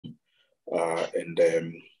and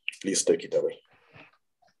please take it away.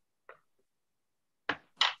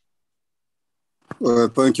 Well,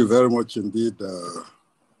 thank you very much indeed,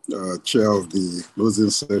 Chair of the closing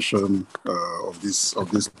session of this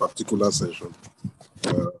particular session,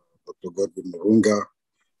 Dr. Godwin Murunga,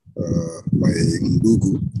 my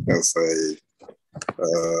Ndugu, as I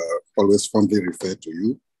always fondly refer to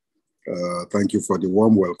you. Thank you for the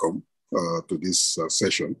warm welcome to this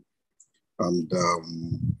session. And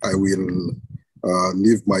I will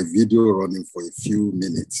leave my video running for a few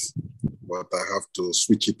minutes, but I have to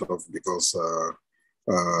switch it off because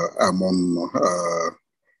I'm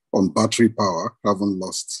on battery power, haven't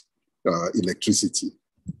lost electricity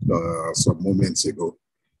some moments ago.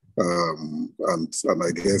 And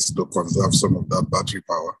I guess to conserve some of that battery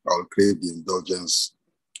power, I'll crave the indulgence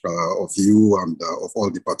of you and of all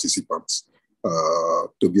the participants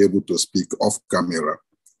to be able to speak off camera,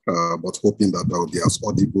 but hoping that I will be as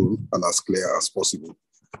audible and as clear as possible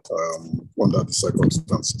under the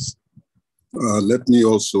circumstances. Let me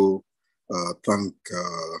also thank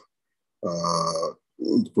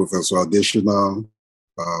Professor Adeshina,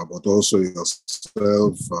 but also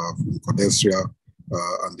yourself from Codesria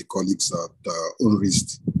and the colleagues at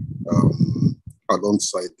UNRIST,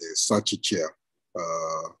 alongside the SACHI chair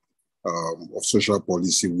of social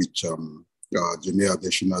policy, which Jimmy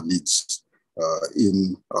Adeshina leads at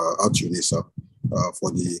UNISA,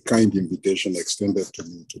 for the kind invitation extended to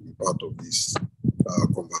me to be part of this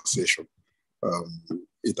conversation.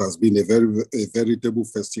 It has been a veritable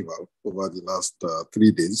festival over the last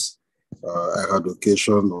 3 days. I had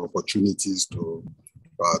opportunities to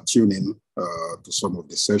tune in to some of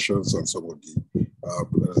the sessions and some of the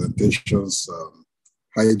presentations,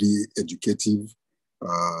 highly educative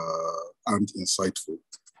and insightful.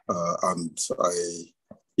 And I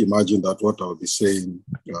imagine that what I'll be saying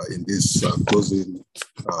in this closing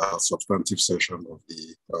substantive session of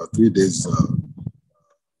the 3 days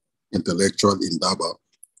intellectual endeavor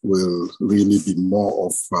will really be more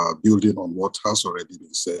of building on what has already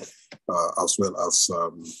been said, as well as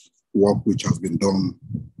work which has been done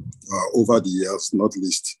over the years, not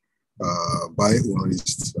least by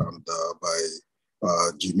UNRIST and by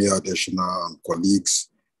Jimmy Adeshina and colleagues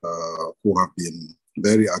who have been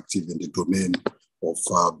very active in the domain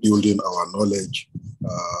of building our knowledge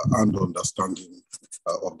and understanding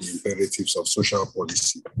of the imperatives of social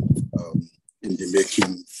policy in the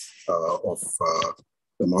making of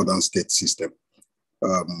the modern state system.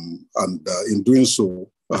 And in doing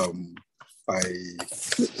so, I,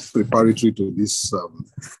 preparatory to this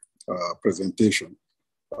presentation,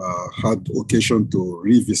 had occasion to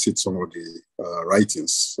revisit some of the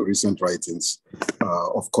recent writings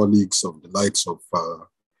of colleagues of the likes of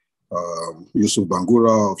Yusuf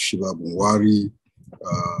Bangura, of Shiva Bunwari,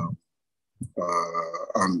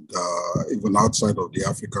 and even outside of the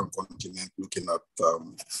African continent, looking at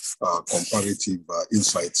comparative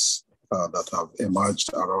insights that have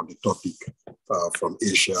emerged around the topic from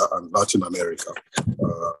Asia and Latin America.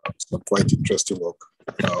 Some quite interesting work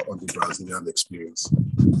on the Brazilian experience.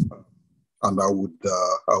 And I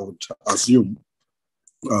would assume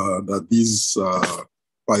that these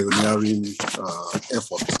pioneering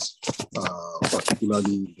efforts,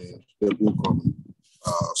 particularly the book on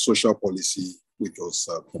social policy, which was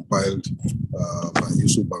compiled by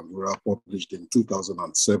Yusuf Bangura, published in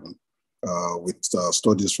 2007, with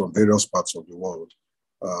studies from various parts of the world,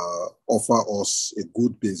 offer us a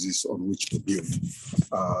good basis on which to build,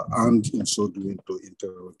 and in so doing to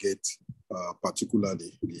interrogate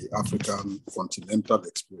particularly the African continental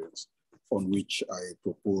experience on which I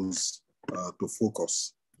propose to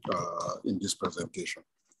focus in this presentation.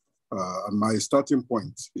 And my starting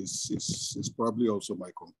point is probably also my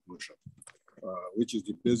conclusion, which is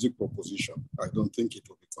the basic proposition. I don't think it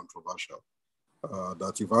will be controversial,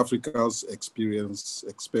 that if Africa's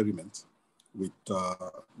experiment with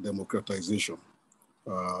democratization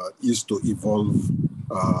is to evolve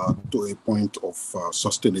to a point of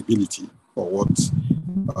sustainability, or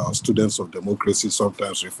what students of democracy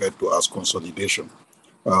sometimes refer to as consolidation,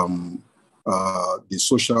 the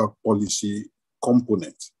social policy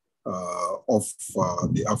component of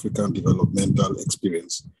the African developmental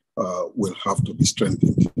experience will have to be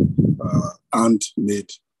strengthened and made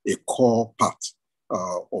a core part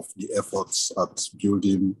of the efforts at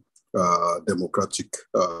building democratic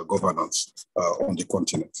governance on the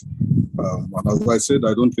continent. And as I said,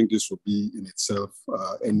 I don't think this will be in itself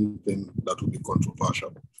anything that will be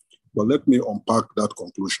controversial. But let me unpack that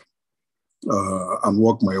conclusion and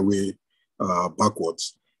work my way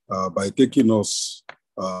backwards by taking us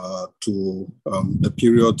to the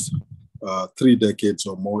period 3 decades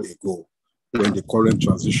or more ago, when the current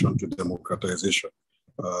transition to democratization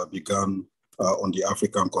began on the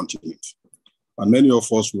African continent. And many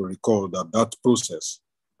of us will recall that that process,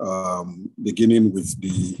 beginning with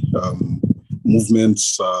the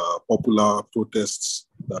movements, popular protests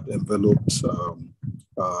that enveloped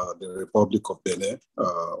the Republic of Benin,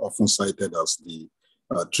 often cited as the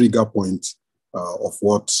trigger point of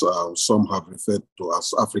what some have referred to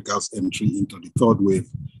as Africa's entry into the third wave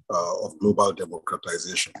of global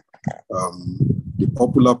democratization. The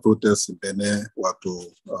popular protests in Benin were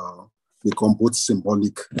to become both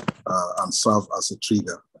symbolic and serve as a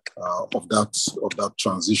trigger of that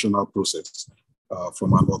transitional process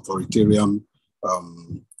from an authoritarian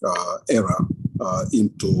era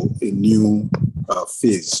into a new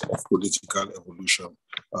phase of political evolution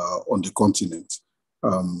on the continent.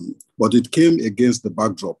 But it came against the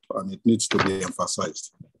backdrop, and it needs to be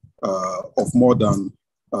emphasized, of more than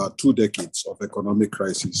 2 decades of economic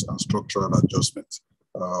crisis and structural adjustment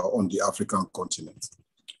on the African continent.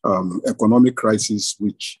 Economic crisis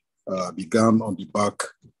which began on the back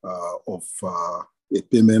of a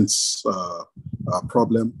payments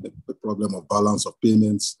problem, the problem of balance of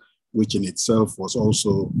payments, which in itself was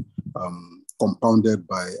also compounded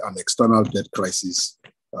by an external debt crisis,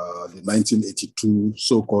 the 1982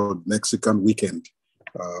 so-called Mexican weekend,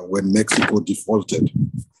 when Mexico defaulted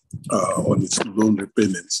on its loan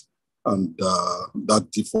repayments, and that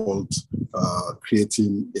default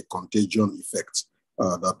creating a contagion effect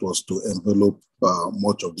that was to envelope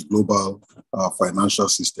much of the global financial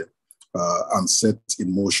system and set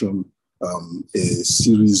in motion a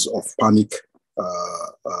series of panic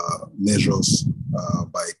measures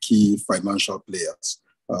by key financial players,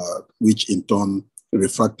 which in turn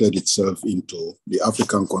refracted itself into the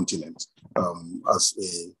African continent as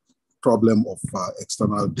a problem of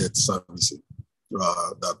external debt servicing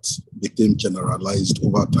that became generalized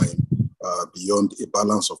over time beyond a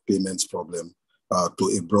balance of payments problem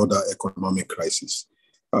to a broader economic crisis.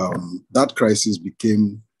 That crisis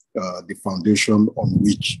became the foundation on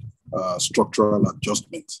which structural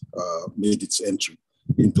adjustment made its entry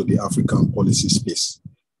into the African policy space,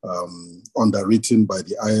 underwritten by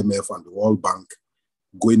the IMF and the World Bank,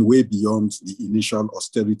 going way beyond the initial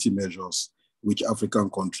austerity measures which African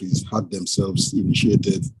countries had themselves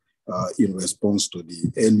initiated in response to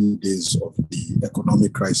the early days of the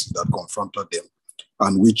economic crisis that confronted them,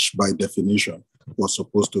 and which by definition was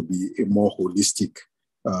supposed to be a more holistic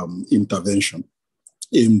intervention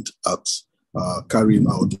aimed at carrying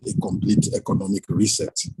out a complete economic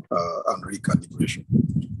reset and recalibration.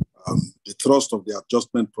 The thrust of the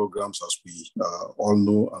adjustment programs, as we all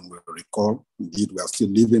know and will recall, indeed, we are still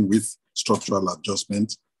living with structural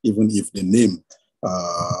adjustment, even if the name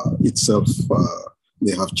itself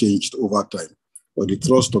may have changed over time. But the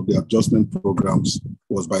thrust of the adjustment programs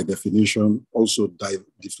was by definition also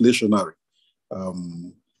deflationary,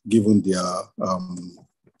 given the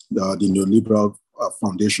neoliberal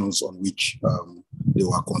foundations on which they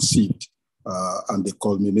were conceived. And they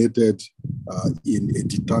culminated in a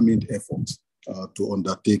determined effort to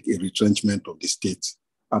undertake a retrenchment of the state,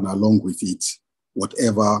 and along with it,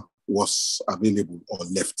 whatever was available or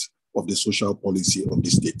left of the social policy of the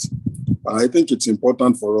state. I think it's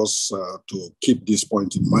important for us to keep this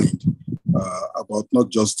point in mind about not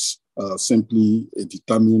just simply a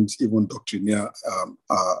determined, even doctrinaire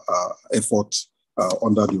effort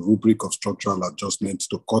under the rubric of structural adjustment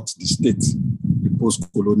to cut the state, the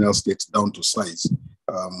post-colonial state, down to size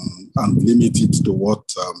and limit it to what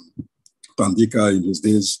Tandika in his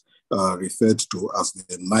days referred to as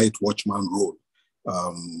the night watchman role,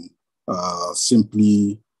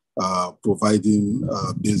 simply providing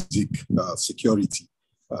basic security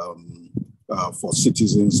for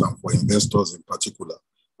citizens and for investors in particular,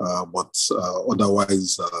 but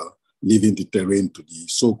otherwise leaving the terrain to the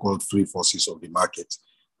so-called free forces of the market.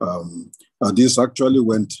 This actually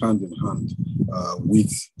went hand in hand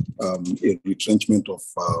with a retrenchment of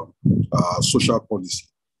social policy,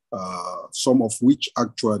 some of which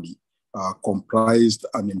actually comprised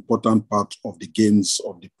an important part of the gains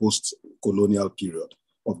of the post-colonial period,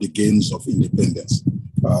 of the gains of independence.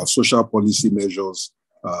 Social policy measures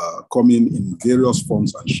coming in various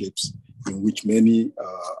forms and shapes, in which many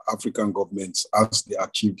African governments, as they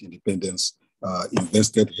achieved independence,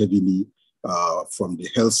 invested heavily from the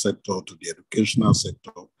health sector to the educational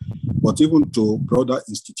sector, but even to broader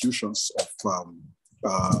institutions of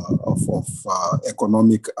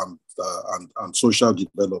economic and social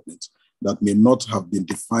development that may not have been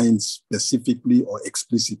defined specifically or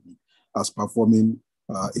explicitly as performing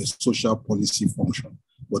a social policy function,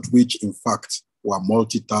 but which in fact were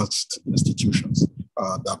multitasked institutions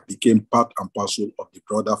that became part and parcel of the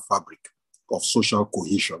broader fabric of social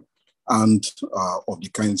cohesion and of the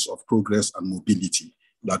kinds of progress and mobility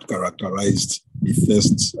that characterized the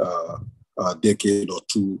first decade or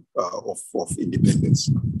two of independence.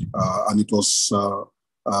 And it was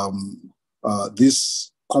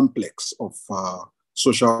this complex of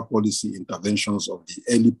social policy interventions of the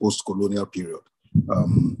early post-colonial period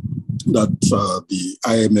that the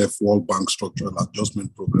IMF World Bank structural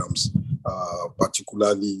adjustment programs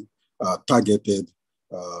particularly targeted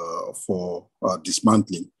for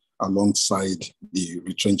dismantling alongside the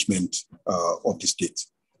retrenchment of the state.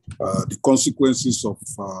 The consequences of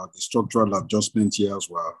the structural adjustment years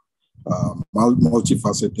were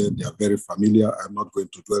multifaceted. They are very familiar. I'm not going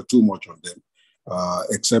to dwell too much on them,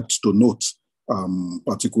 except to note,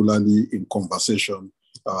 particularly in conversation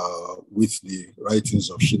with the writings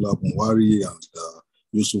of Sheila Bunwari and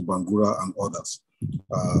Yusuf Bangura and others,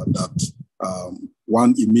 that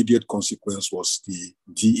one immediate consequence was the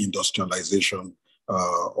deindustrialization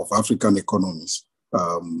of African economies,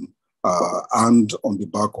 and on the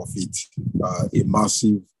back of it, a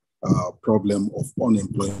massive problem of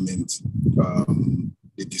unemployment,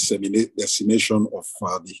 the decimation of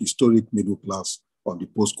the historic middle class of the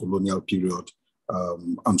post-colonial period,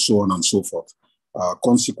 and so on and so forth.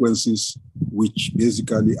 Consequences which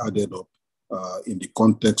basically added up in the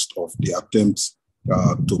context of the attempts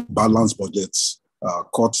to balance budgets,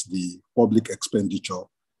 cut the public expenditure,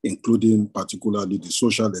 including particularly the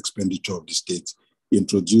social expenditure of the state,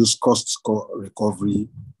 introduce cost recovery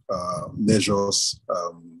measures,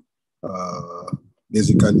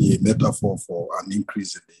 basically a metaphor for an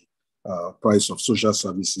increase in the price of social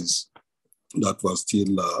services that was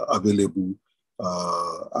still available,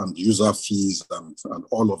 and user fees and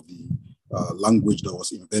all of the language that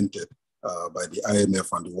was invented by the IMF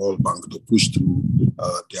and the World Bank to push through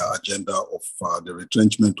their agenda of the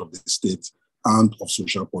retrenchment of the state and of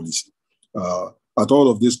social policy. But all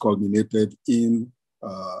of this culminated in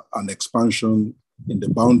an expansion in the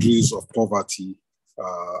boundaries of poverty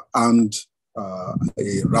and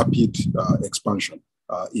a rapid expansion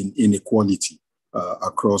in inequality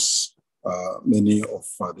across many of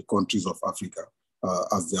the countries of Africa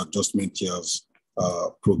as the adjustment years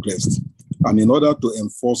progressed. And in order to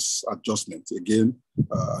enforce adjustment, again,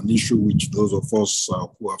 an issue which those of us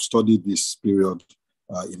who have studied this period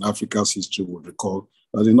in Africa's history would recall,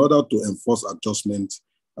 that in order to enforce adjustment,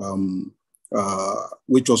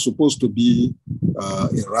 which was supposed to be a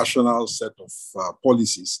rational set of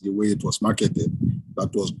policies, the way it was marketed,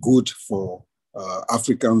 that was good for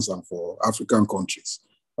Africans and for African countries.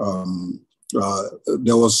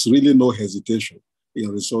 There was really no hesitation in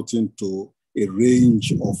resorting to a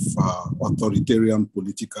range of authoritarian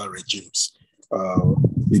political regimes,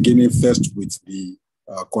 beginning first with the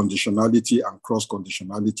conditionality and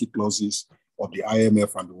cross-conditionality clauses of the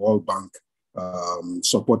IMF and the World Bank,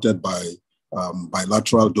 supported by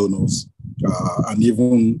bilateral donors and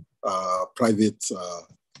even private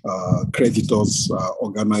creditors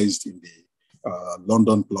organized in the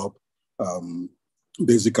London Club,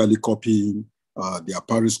 basically copying their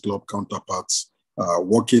Paris Club counterparts,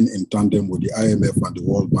 working in tandem with the IMF and the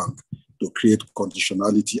World Bank to create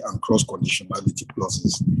conditionality and cross-conditionality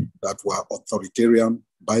clauses that were authoritarian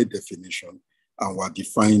by definition and were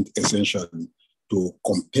defined essentially to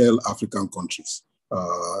compel African countries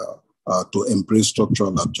to embrace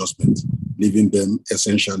structural adjustment, leaving them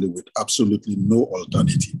essentially with absolutely no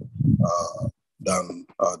alternative than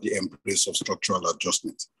the embrace of structural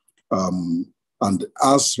adjustment. And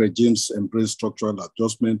as regimes embraced structural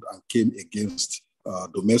adjustment and came against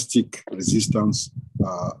domestic resistance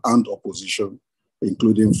and opposition,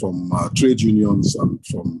 including from trade unions and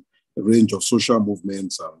from a range of social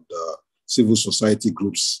movements and civil society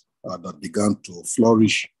groups that began to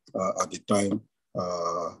flourish at the time,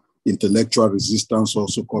 intellectual resistance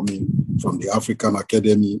also coming from the African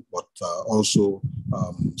Academy, but also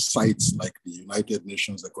sites like the United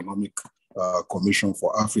Nations Economic Commission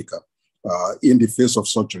for Africa. In the face of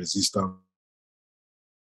such resistance,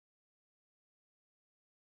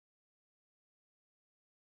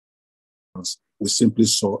 we simply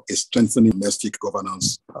saw a strengthening domestic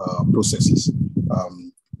governance processes.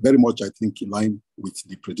 Very much, I think, in line with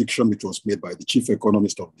the prediction which was made by the chief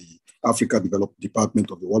economist of the Africa Development Department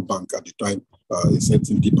of the World Bank at the time, a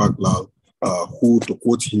certain Deepak Lal, who, to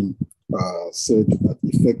quote him, said that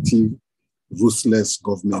effective, ruthless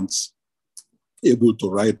governments able to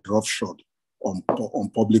ride roughshod on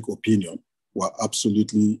public opinion were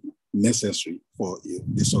absolutely necessary for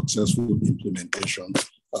the successful implementation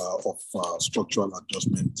of structural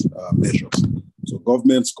adjustment measures. So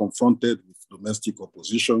governments confronted with domestic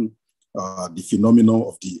opposition, the phenomenon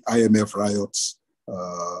of the IMF riots,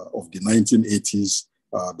 of the 1980s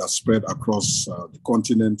that spread across the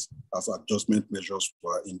continent as adjustment measures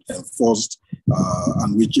were enforced,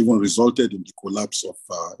 and which even resulted in the collapse of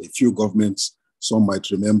a few governments. Some might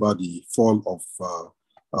remember the fall of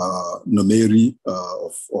Numeri,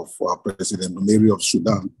 of President Numeri of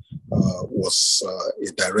Sudan, was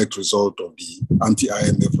a direct result of the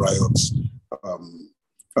anti-IMF riots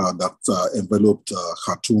that enveloped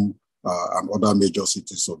Khartoum and other major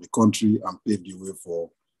cities of the country and paved the way for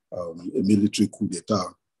a military coup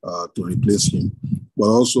d'etat to replace him. But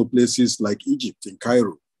also places like Egypt in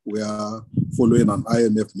Cairo, where following an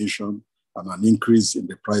IMF mission and an increase in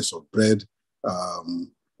the price of bread,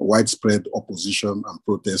 widespread opposition and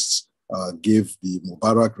protests gave the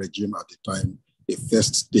Mubarak regime at the time a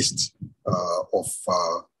first taste of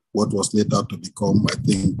what was later to become, I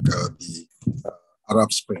think, the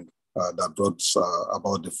Arab Spring that brought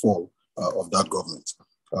about the fall of that government.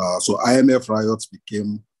 So IMF riots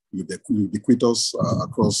became ubiquitous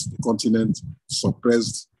across the continent,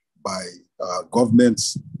 suppressed by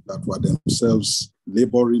governments that were themselves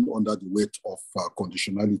laboring under the weight of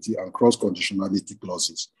conditionality and cross-conditionality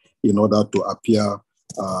clauses in order to appear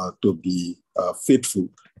to be faithful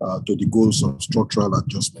to the goals of structural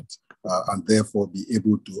adjustment and therefore be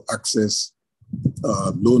able to access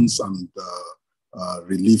loans and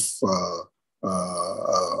relief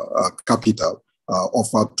capital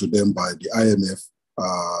offered to them by the IMF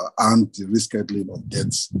and the rescheduling of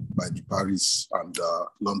debts by the Paris and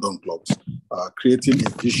London clubs, creating a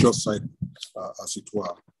vicious cycle, as it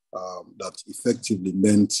were, that effectively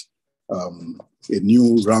meant a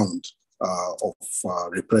new round of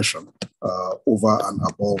repression over and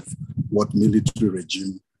above what military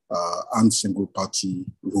regime and single party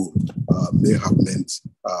rule may have meant,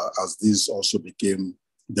 as this also became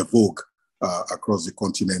the vogue across the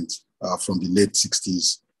continent from the late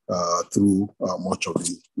 60s through much of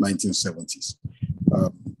the 1970s.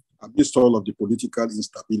 Amidst all of the political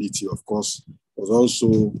instability, of course, was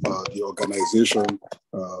also the organization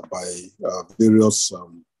by various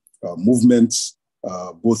movements,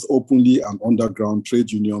 both openly and underground,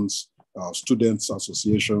 trade unions, students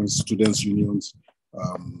associations, students unions,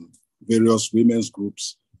 various women's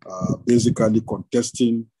groups, basically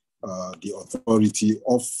contesting the authority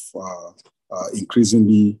of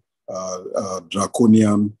increasingly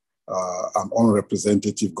draconian and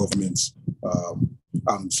unrepresentative governments,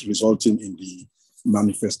 and resulting in the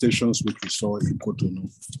manifestations which we saw in Cotonou,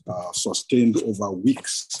 sustained over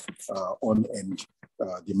weeks on end,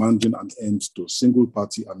 demanding an end to single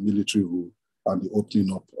party and military rule and the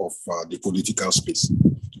opening up of the political space.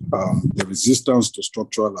 The resistance to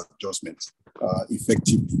structural adjustment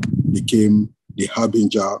effectively became the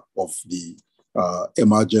harbinger of the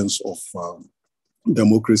emergence of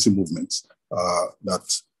democracy movements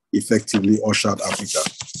that effectively ushered Africa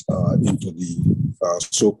into the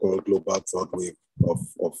so-called global third wave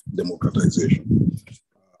of democratization.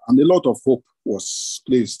 And a lot of hope was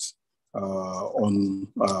placed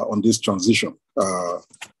on this transition.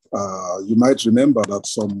 You might remember that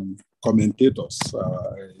some commentators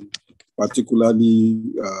particularly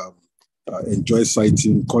enjoy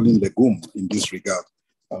citing Colin Legume in this regard,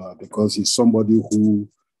 because he's somebody who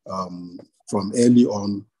from early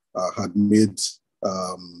on had made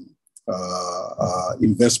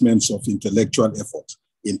investments of intellectual effort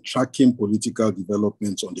in tracking political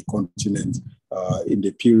developments on the continent in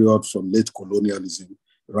the period from late colonialism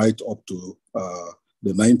right up to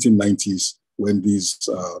the 1990s, when these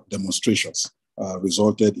demonstrations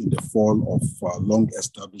resulted in the fall of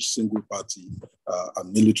long-established single-party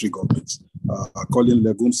and military governments. Colin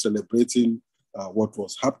Legume celebrating what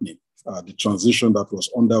was happening, the transition that was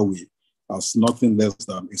underway, as nothing less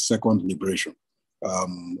than a second liberation,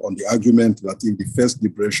 on the argument that if the first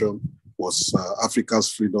liberation was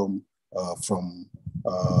Africa's freedom from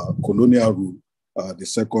colonial rule, the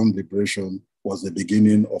second liberation was the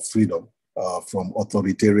beginning of freedom from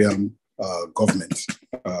authoritarian government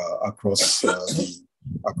across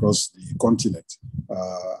the continent,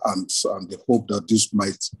 and the hope that this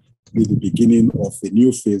might be the beginning of a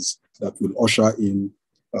new phase that will usher in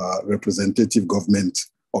representative government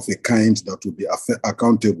of a kind that will be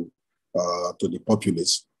accountable to the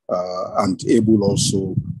populace and able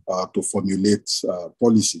also to formulate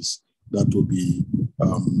policies that will be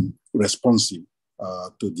responsive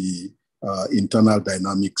to the internal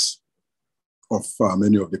dynamics of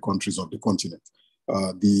many of the countries of the continent.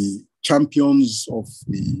 The champions of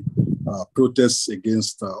the protests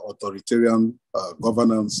against authoritarian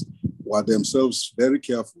governance were themselves very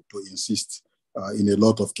careful to insist in a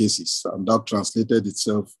lot of cases, and that translated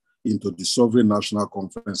itself into the sovereign national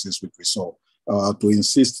conferences which we saw to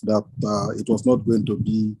insist that it was not going to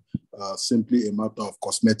be simply a matter of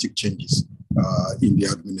cosmetic changes in the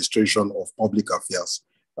administration of public affairs,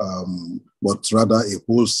 but rather a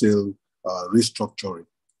wholesale restructuring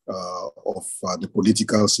of the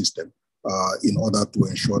political system in order to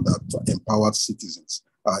ensure that empowered citizens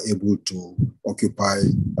are able to occupy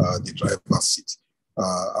the driver's seat.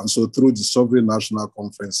 And so through the sovereign national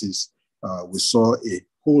conferences, we saw a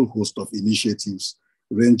whole host of initiatives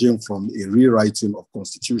ranging from a rewriting of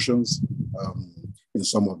constitutions, in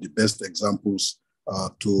some of the best examples,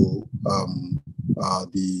 to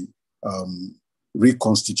the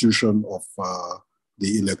reconstitution of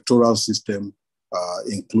the electoral system,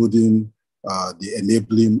 including the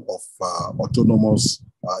enabling of autonomous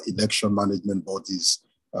election management bodies,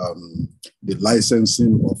 the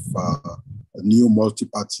licensing of a new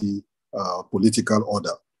multi-party political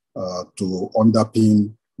order to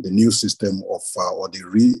underpin the new system of, or the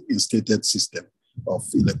reinstated system of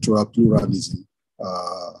electoral pluralism,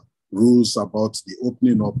 rules about the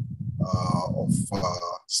opening up of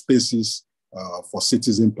spaces for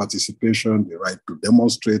citizen participation, the right to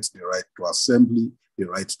demonstrate, the right to assembly, the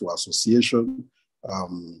right to association,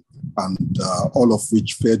 and all of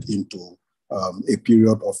which fed into a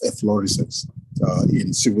period of efflorescence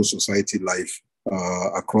in civil society life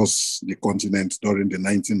across the continent during the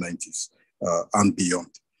 1990s and beyond.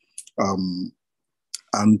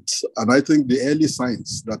 And I think the early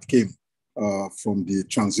signs that came from the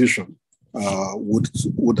transition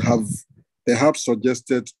would have perhaps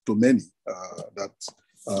suggested to many that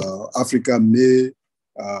Africa may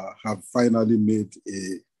have finally made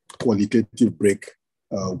a qualitative break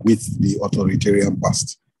with the authoritarian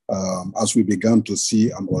past, as we began to see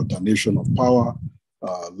an alternation of power,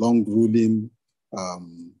 long ruling,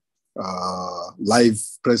 live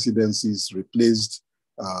presidencies replaced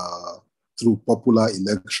through popular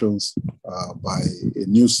elections by a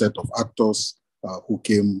new set of actors who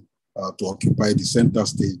came to occupy the center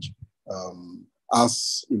stage,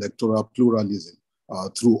 as electoral pluralism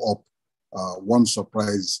threw up one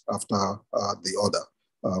surprise after the other.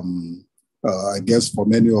 I guess for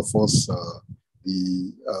many of us,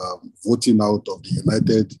 the voting out of the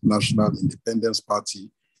United National Independence Party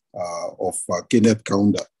of Kenneth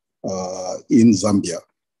Kaunda in Zambia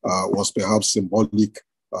was perhaps symbolic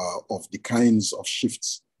of the kinds of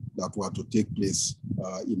shifts that were to take place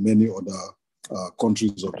in many other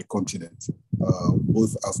countries of the continent,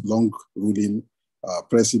 both as long-ruling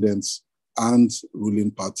presidents and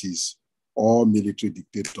ruling parties, or military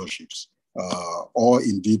dictatorships, or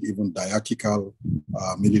indeed even diakical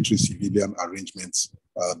military-civilian arrangements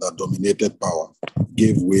that dominated power,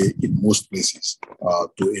 gave way in most places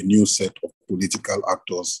to a new set of political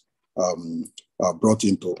actors brought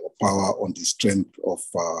into power on the strength of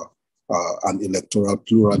an electoral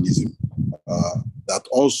pluralism that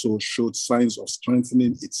also showed signs of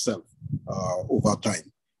strengthening itself over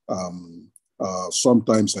time.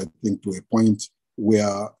 Sometimes I think to a point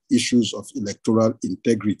where issues of electoral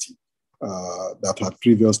integrity that had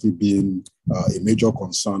previously been a major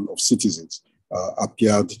concern of citizens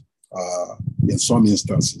appeared in some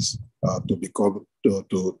instances to become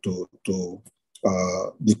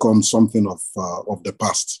something of the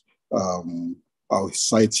past. I'll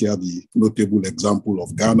cite here the notable example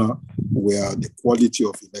of Ghana, where the quality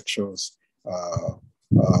of elections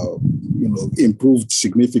improved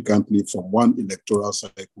significantly from one electoral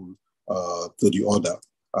cycle to the other.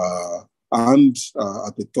 And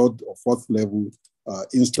at the third or fourth level,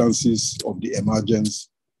 instances of the emergence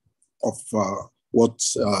of what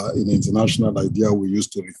in international idea we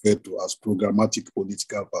used to refer to as programmatic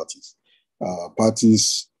political parties.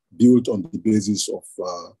 Parties built on the basis of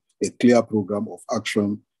a clear program of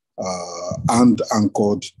action and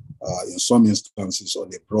anchored in some instances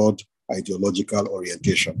on a broad ideological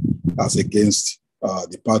orientation, as against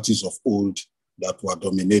the parties of old that were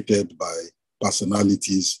dominated by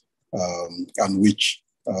personalities and which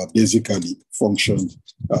basically functioned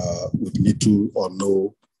with little or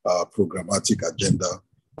no programmatic agenda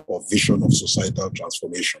or vision of societal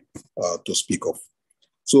transformation to speak of.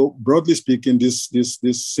 So broadly speaking, this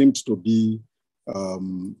seemed to be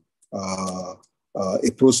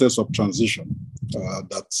a process of transition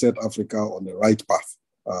that set Africa on the right path,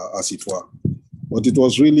 as it were. But it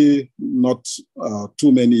was really not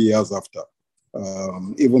too many years after,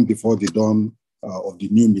 even before the dawn of the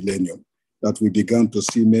new millennium, that we began to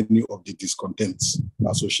see many of the discontents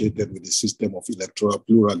associated with the system of electoral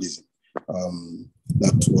pluralism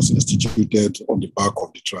that was instituted on the back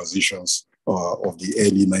of the transitions of the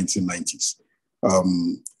early 1990s.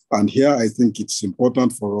 And here I think it's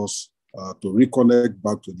important for us to reconnect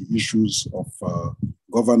back to the issues of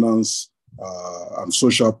governance, and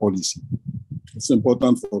social policy. It's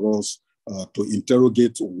important for us to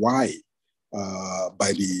interrogate why,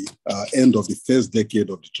 by the end of the first decade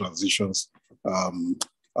of the transitions,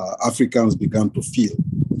 Africans began to feel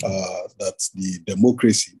that the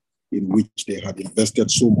democracy in which they had invested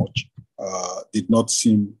so much did not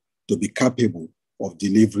seem to be capable of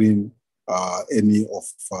delivering any of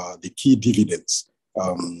the key dividends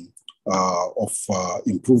of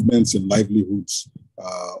improvements in livelihoods,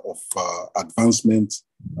 of advancement,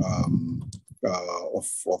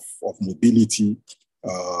 of mobility,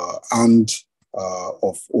 and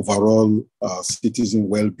of overall citizen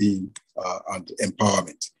well-being and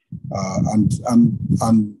empowerment.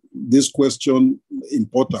 And this question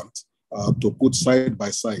important to put side by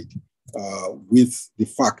side with the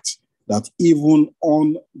fact that even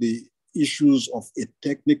on the issues of a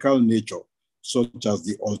technical nature, such as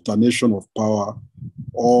the alternation of power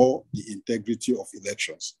or the integrity of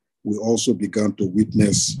elections, we also began to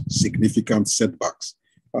witness significant setbacks,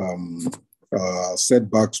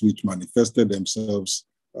 setbacks which manifested themselves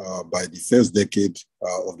by the first decade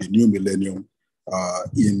of the new millennium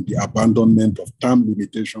in the abandonment of term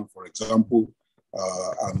limitation, for example,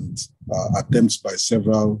 and attempts by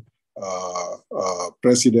several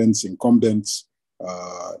presidents, incumbents,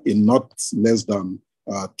 in not less than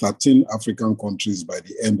 13 African countries by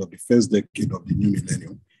the end of the first decade of the new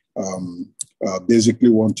millennium, basically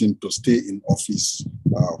wanting to stay in office,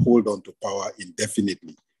 hold on to power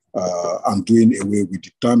indefinitely, and doing away with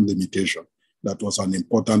the term limitation. That was an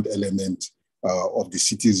important element of the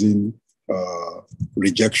citizen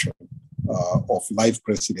rejection of life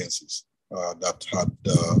presidencies that had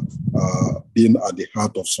been at the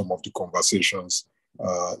heart of some of the conversations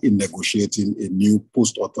in negotiating a new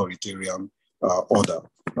post-authoritarian order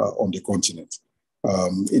on the continent.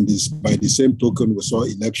 By the same token, we saw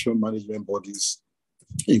election management bodies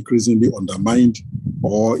increasingly undermined,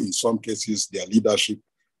 or in some cases, their leadership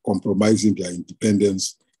compromising their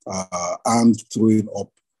independence and throwing up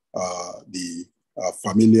the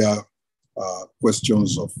familiar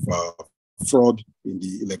questions of fraud in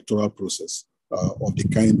the electoral process of the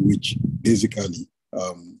kind which basically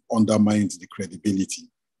undermines the credibility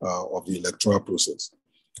of the electoral process.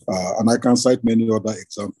 And I can cite many other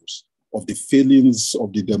examples of the failings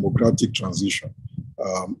of the democratic transition,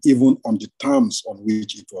 even on the terms on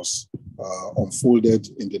which it was unfolded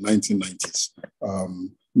in the 1990s,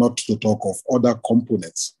 not to talk of other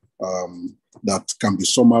components that can be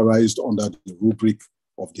summarized under the rubric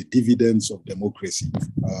of the dividends of democracy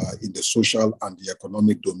in the social and the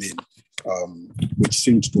economic domain, which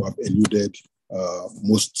seems to have eluded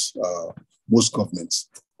most governments,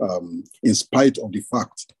 in spite of the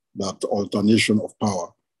fact that alternation of power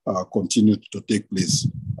continued to take place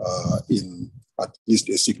in at least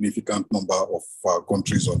a significant number of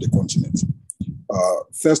countries on the continent.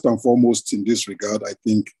 First and foremost in this regard, I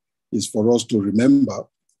think, is for us to remember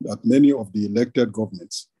that many of the elected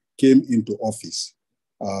governments came into office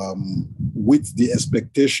with the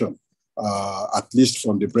expectation, at least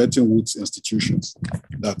from the Bretton Woods institutions,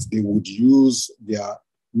 that they would use their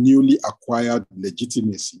newly acquired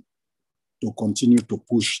legitimacy to continue to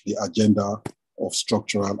push the agenda of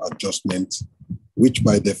structural adjustment, which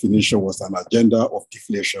by definition was an agenda of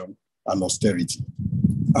deflation and austerity.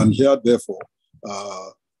 And here, therefore,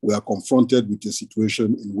 we are confronted with a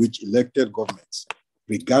situation in which elected governments,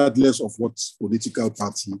 regardless of what political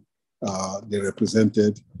party they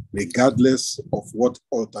represented, regardless of what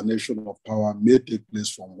alternation of power may take place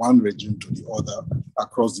from one regime to the other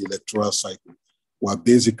across the electoral cycle, were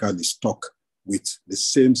basically stuck with the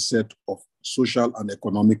same set of social and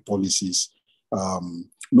economic policies,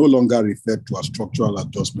 no longer referred to as structural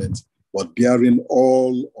adjustment, but bearing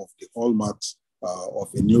all of the hallmarks of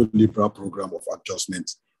a neoliberal program of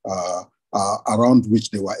adjustment around which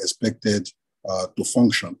they were expected to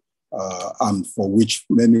function, and for which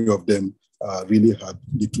many of them really had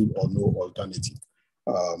little or no alternative.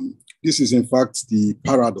 This is in fact the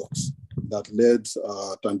paradox that led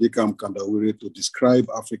Thandika Mkandawire to describe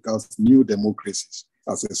Africa's new democracies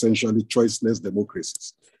as essentially choiceless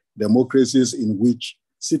democracies, democracies in which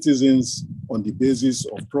citizens, on the basis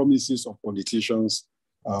of promises of politicians,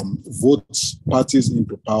 vote parties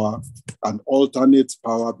into power and alternate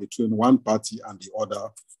power between one party and the other,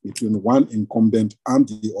 between one incumbent and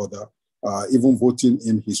the other, even voting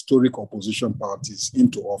in historic opposition parties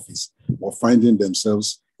into office, or finding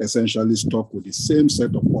themselves essentially stuck with the same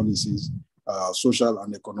set of policies, social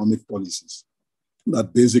and economic policies,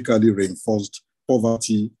 that basically reinforced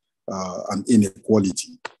poverty and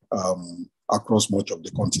inequality across much of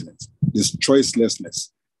the continent. This choicelessness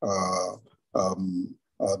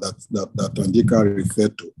that Thandika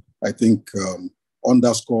referred to I think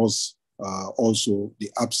underscores also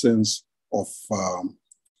the absence of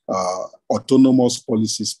autonomous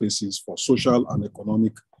policy spaces for social and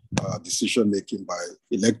economic decision-making by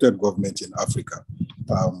elected government in Africa,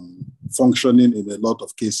 functioning in a lot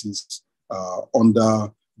of cases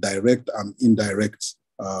under direct and indirect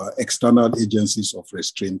external agencies of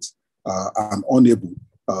restraint, and unable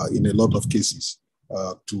in a lot of cases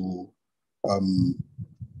to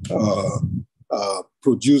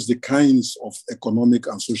produce the kinds of economic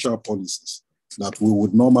and social policies that we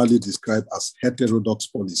would normally describe as heterodox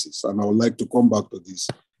policies. And I would like to come back to this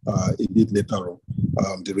a bit later on,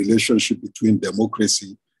 the relationship between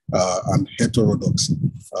democracy and heterodoxy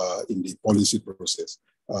in the policy process.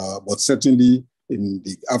 But certainly in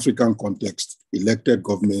the African context, elected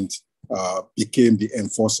government became the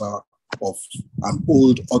enforcer of an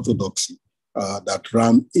old orthodoxy that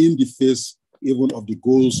ran in the face even of the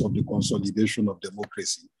goals of the consolidation of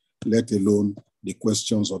democracy, let alone the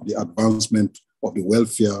questions of the advancement of the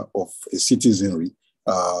welfare of a citizenry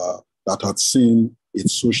that had seen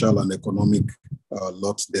its social and economic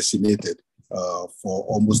lot decimated for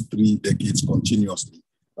almost 3 decades continuously,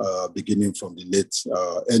 beginning from the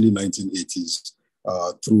early 1980s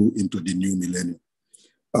through into the new millennium.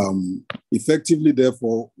 Effectively,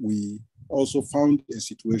 therefore, we also found a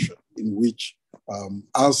situation in which,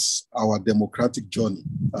 as our democratic journey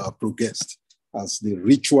progressed, as the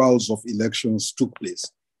rituals of elections took place,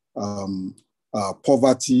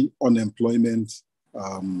 poverty, unemployment,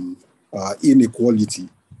 inequality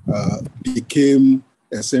became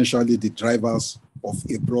essentially the drivers of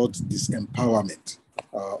a broad disempowerment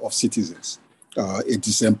of citizens, a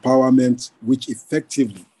disempowerment which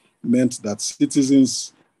effectively meant that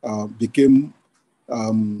citizens became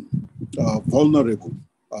vulnerable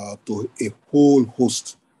to a whole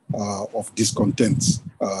host of discontents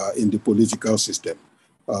in the political system,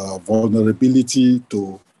 vulnerability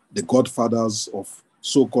to the godfathers of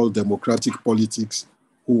so-called democratic politics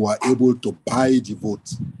who were able to buy the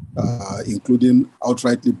vote, including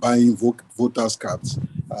outrightly buying voters' cards,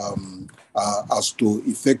 as to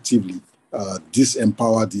effectively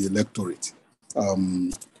disempower the electorate. A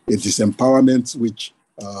disempowerment which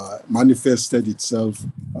manifested itself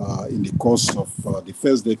in the course of the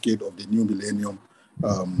first decade of the new millennium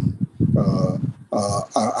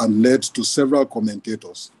and led to several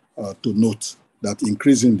commentators to note that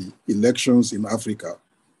increasingly elections in Africa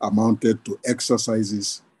amounted to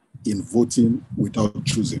exercises in voting without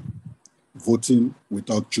choosing. Voting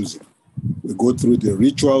without choosing. We go through the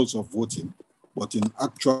rituals of voting, but in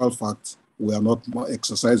actual fact, we are not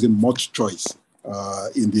exercising much choice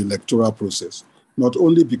in the electoral process, not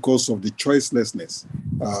only because of the choicelessness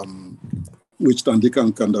which Tandika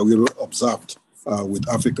and Kandawiro observed with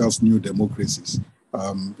Africa's new democracies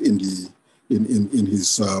in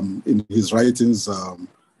his writings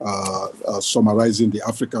summarizing the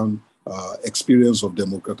African experience of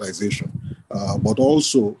democratization, but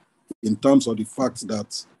also in terms of the fact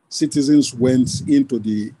that citizens went into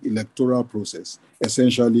the electoral process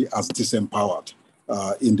essentially as disempowered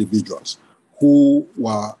individuals who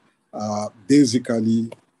were basically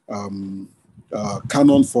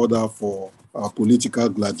cannon fodder for political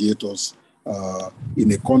gladiators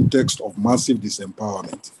in a context of massive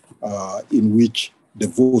disempowerment, in which the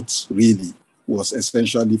vote really was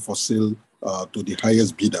essentially for sale to the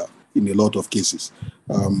highest bidder in a lot of cases.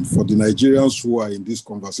 For the Nigerians who are in this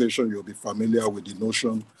conversation, you'll be familiar with the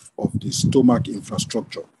notion of the stomach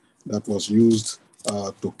infrastructure that was used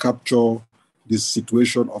to capture this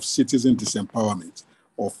situation of citizen disempowerment,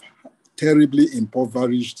 of terribly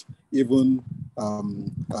impoverished, even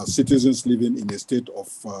citizens living in a state of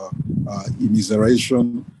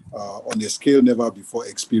immiseration on a scale never before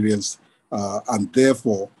experienced, and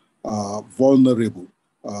therefore vulnerable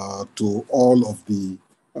to all of the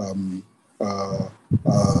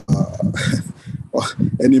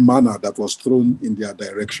any manner that was thrown in their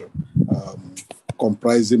direction,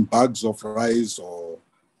 comprising bags of rice or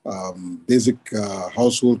basic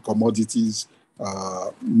household commodities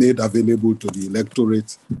made available to the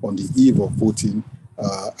electorate on the eve of voting,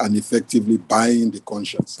 and effectively buying the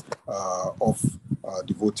conscience of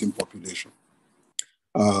the voting population.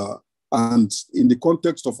 And in the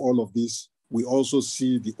context of all of this, we also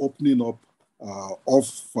see the opening up of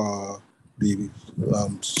the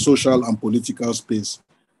social and political space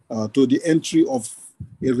to the entry of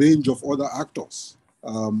a range of other actors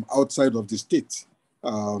outside of the state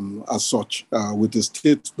as such, with a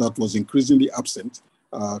state that was increasingly absent,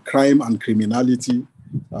 crime and criminality,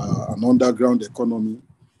 an underground economy,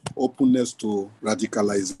 openness to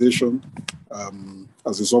radicalization,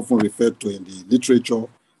 as is often referred to in the literature,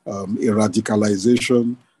 a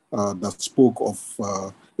radicalization that spoke of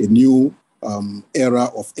a new era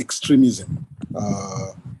of extremism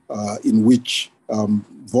in which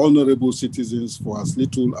vulnerable citizens for as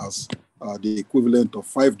little as the equivalent of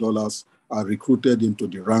 $5 are recruited into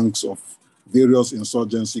the ranks of various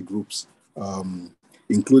insurgency groups,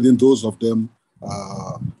 including those of them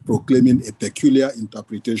proclaiming a peculiar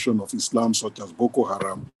interpretation of Islam, such as Boko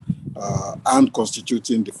Haram, and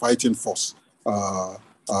constituting the fighting force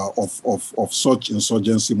of such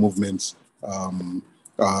insurgency movements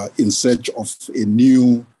in search of a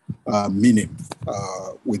new meaning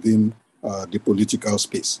within the political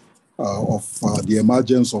space, of the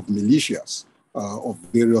emergence of militias of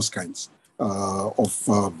various kinds,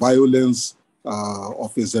 of violence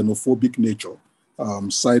of a xenophobic nature,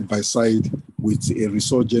 side by side with a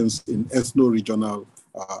resurgence in ethno-regional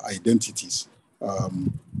identities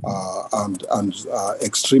and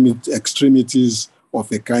extremities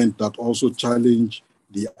of a kind that also challenge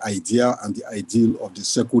the idea and the ideal of the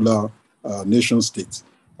secular nation state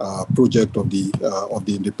project of the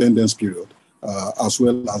independence period, as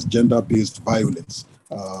well as gender-based violence,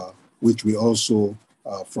 which we also,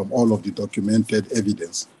 from all of the documented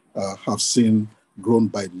evidence, have seen grown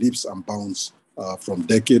by leaps and bounds from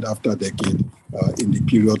decade after decade in the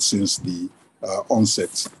period since the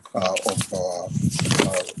onset of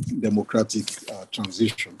democratic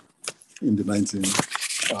transition in the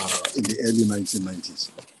early 1990s.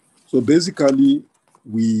 So basically,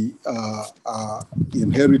 we are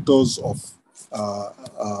inheritors of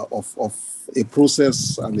a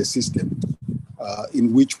process and a system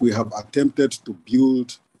in which we have attempted to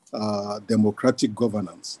build democratic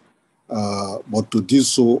governance, but to do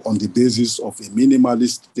so on the basis of a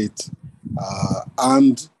minimalist state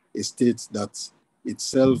and a state that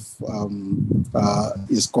itself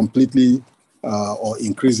is completely or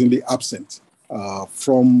increasingly absent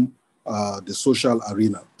from the social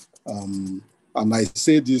arena. And I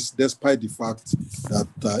say this despite the fact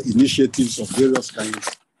that initiatives of various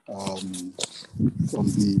kinds, from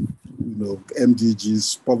the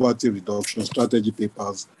MDGs, poverty reduction strategy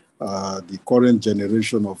papers, the current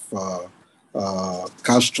generation of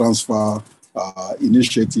cash transfer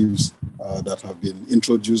initiatives that have been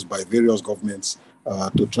introduced by various governments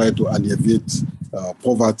to try to alleviate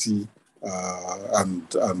poverty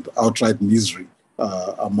and outright misery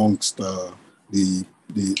amongst the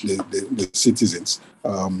citizens.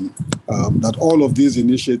 That all of these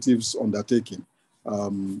initiatives undertaken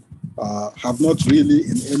have not really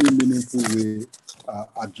in any meaningful way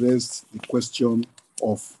addressed the question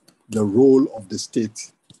of the role of the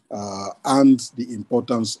state and the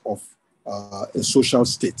importance of a social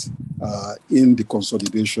state in the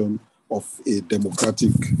consolidation of a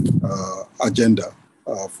democratic agenda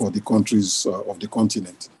for the countries of the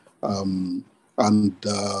continent.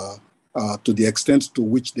 To the extent to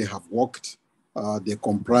which they have worked, they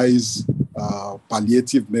comprise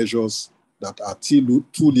palliative measures that are too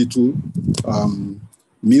little,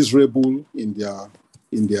 miserable in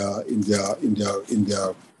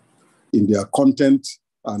their content,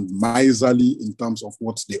 and miserly in terms of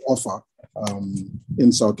what they offer.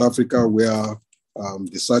 In South Africa, where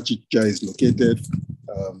the SPiA is located,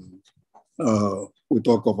 we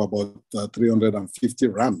talk of about 350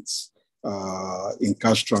 rands in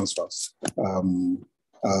cash transfers.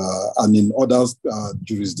 And in other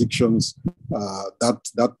jurisdictions,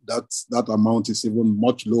 that amount is even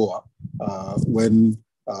much lower when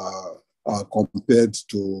compared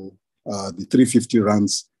to the 350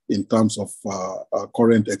 rands in terms of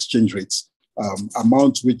current exchange rates,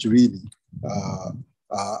 amounts which really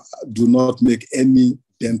do not make any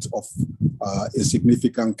dent of a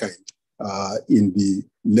significant kind in the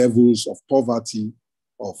levels of poverty,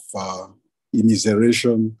 of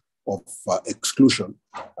immiseration, of exclusion,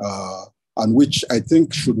 and which I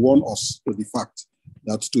think should warn us to the fact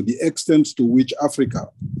that to the extent to which Africa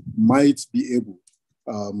might be able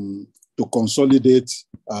to consolidate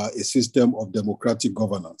a system of democratic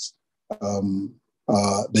governance,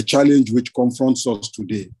 the challenge which confronts us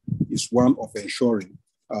today is one of ensuring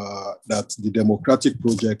that the democratic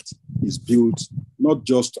project is built not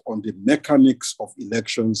just on the mechanics of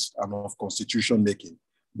elections and of constitution making,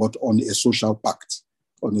 but on a social pact,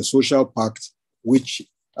 which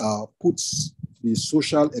puts the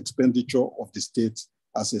social expenditure of the state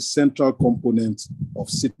as a central component of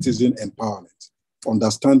citizen empowerment,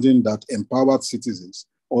 understanding that empowered citizens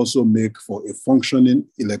also make for a functioning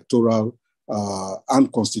electoral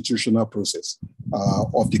and constitutional process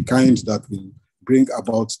of the kind that will bring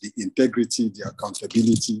about the integrity, the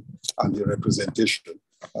accountability, and the representation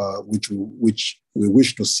which we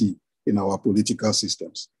wish to see in our political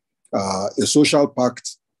systems. A social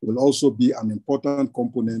pact will also be an important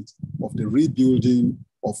component of the rebuilding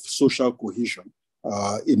of social cohesion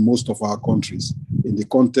in most of our countries in the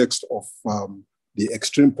context of the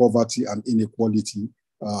extreme poverty and inequality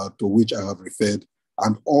to which I have referred,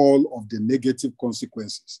 and all of the negative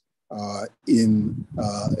consequences in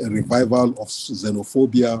a revival of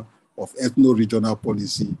xenophobia, of ethno-regional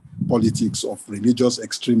politics, of religious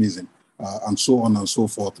extremism, and so on and so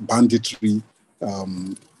forth, banditry,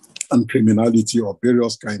 and criminality of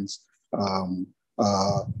various kinds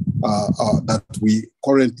that we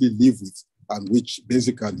currently live with, and which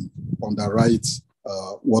basically underwrites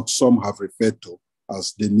what some have referred to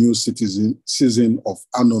as the new season of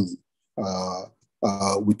anomie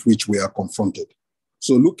with which we are confronted.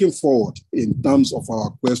 So looking forward in terms of our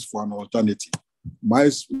quest for an alternative, my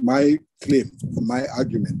claim, my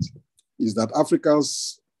argument is that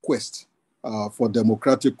Africa's quest for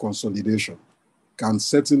democratic consolidation can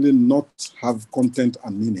certainly not have content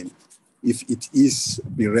and meaning if it is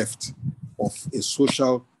bereft of a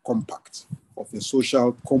social compact, of a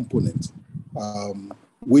social component,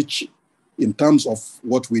 which in terms of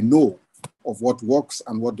what we know of what works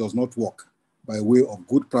and what does not work by way of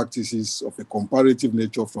good practices of a comparative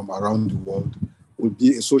nature from around the world, will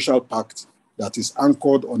be a social pact that is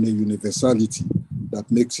anchored on a universality that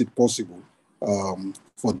makes it possible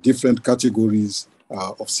for different categories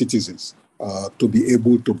of citizens to be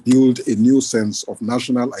able to build a new sense of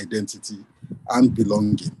national identity and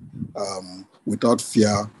belonging without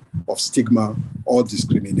fear of stigma or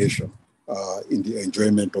discrimination in the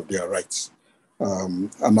enjoyment of their rights.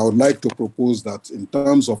 And I would like to propose that in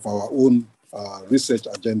terms of our own research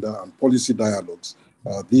agenda and policy dialogues,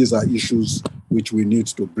 these are issues which we need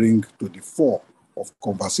to bring to the fore of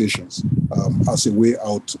conversations as a way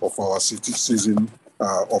out of our season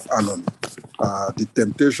of anomie. The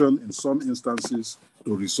temptation in some instances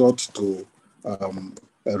to resort to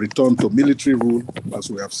a return to military rule, as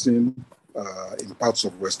we have seen in parts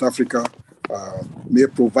of West Africa, may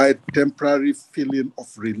provide temporary feeling of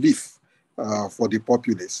relief for the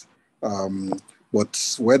populace.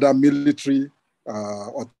 But whether military,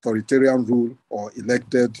 authoritarian rule, or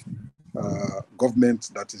elected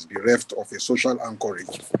government that is bereft of a social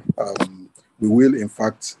anchorage, we will in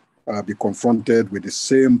fact be confronted with the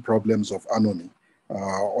same problems of anomie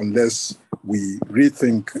unless we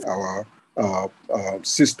rethink our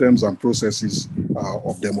systems and processes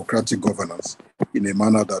of democratic governance in a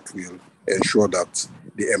manner that will ensure that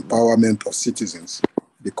the empowerment of citizens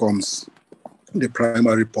becomes the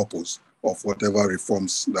primary purpose of whatever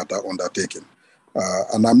reforms that are undertaken.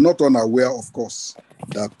 And I'm not unaware, of course,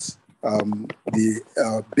 that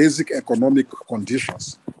the basic economic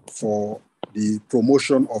conditions for the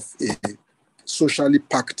promotion of a socially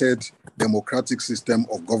pacted democratic system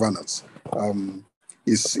of governance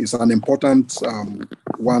is an important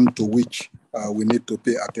one to which we need to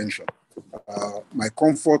pay attention. My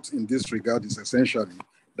comfort in this regard is essentially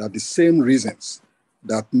that the same reasons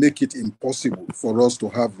that make it impossible for us to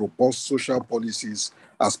have robust social policies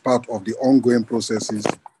as part of the ongoing processes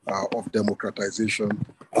of democratization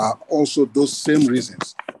are also those same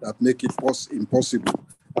reasons that make it impossible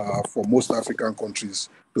for most African countries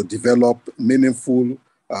to develop meaningful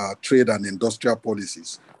trade and industrial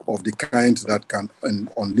policies of the kind that can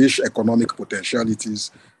unleash economic potentialities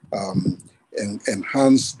and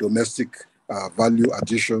enhance domestic value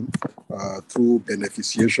addition through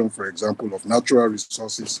beneficiation, for example, of natural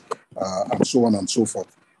resources, and so on and so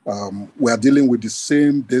forth. We are dealing with the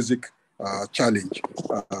same basic challenge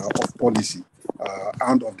of policy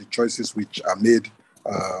and of the choices which are made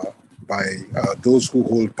by those who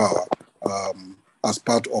hold power as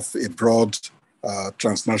part of a broad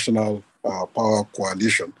transnational power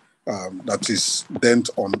coalition that is bent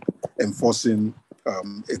on enforcing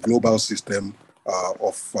a global system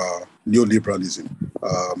of neoliberalism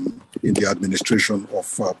in the administration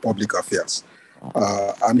of public affairs.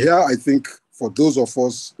 And here, I think, for those of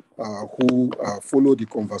us who follow the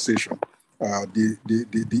conversation,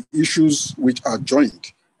 the issues which are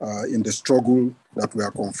joined in the struggle that we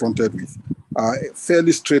are confronted with are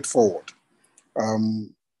fairly straightforward.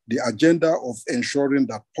 The agenda of ensuring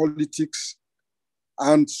that politics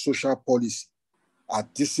and social policy are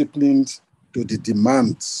disciplined to the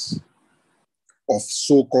demands of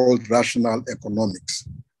so-called rational economics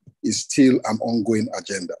is still an ongoing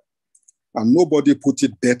agenda. And nobody put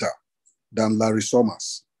it better than Larry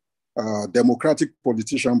Summers, a Democratic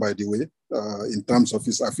politician, by the way, in terms of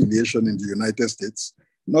his affiliation in the United States,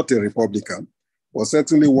 not a Republican, but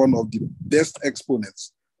certainly one of the best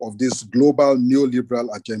exponents of this global neoliberal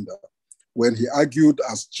agenda when he argued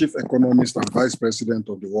as chief economist and vice president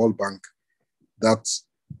of the World Bank that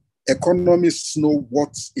Economists know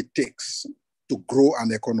what it takes to grow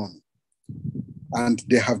an economy, and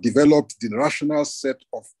they have developed the rational set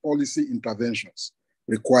of policy interventions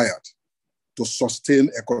required to sustain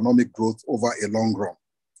economic growth over a long run.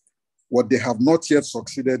 What they have not yet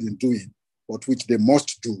succeeded in doing, but which they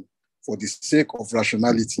must do for the sake of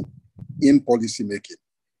rationality in policymaking,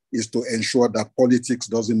 is to ensure that politics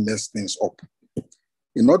doesn't mess things up.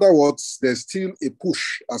 In other words, there's still a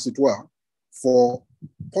push, as it were, for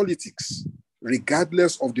politics,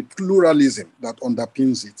 regardless of the pluralism that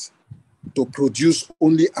underpins it, to produce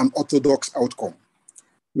only an orthodox outcome.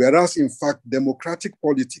 Whereas, in fact, democratic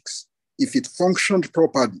politics, if it functioned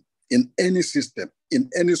properly in any system, in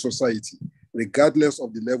any society, regardless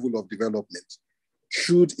of the level of development,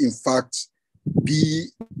 should, in fact, be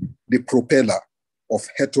the propeller of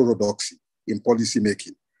heterodoxy in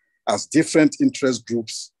policymaking, as different interest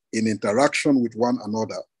groups in interaction with one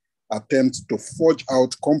another attempt to forge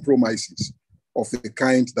out compromises of a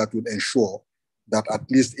kind that will ensure that at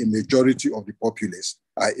least a majority of the populace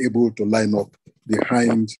are able to line up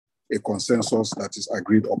behind a consensus that is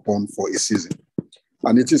agreed upon for a season.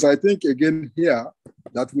 And it is, I think, again here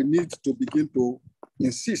that we need to begin to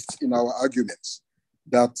insist in our arguments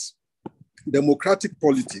that democratic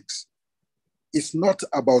politics is not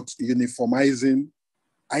about uniformizing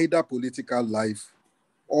either political life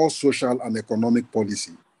or social and economic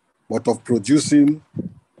policy, but of producing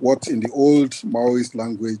what in the old Maoist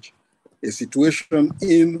language, a situation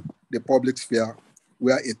in the public sphere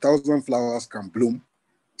where 1,000 flowers can bloom,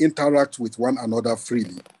 interact with one another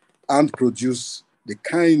freely, and produce the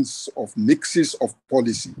kinds of mixes of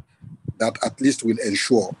policy that at least will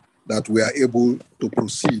ensure that we are able to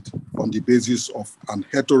proceed on the basis of an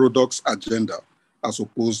heterodox agenda as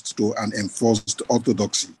opposed to an enforced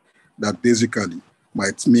orthodoxy that basically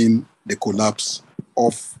might mean the collapse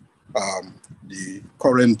of the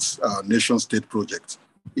current nation-state project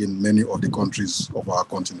in many of the countries of our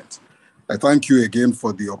continent. I thank you again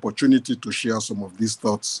for the opportunity to share some of these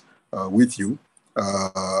thoughts with you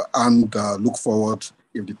and look forward,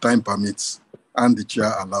 if the time permits and the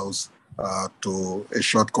chair allows, to a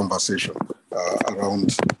short conversation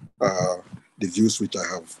around the views which I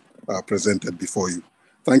have presented before you.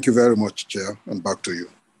 Thank you very much, Chair, and back to you.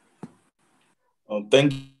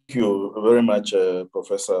 Thank you very much,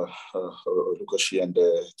 Professor Olukoshi, and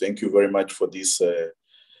thank you very much for this.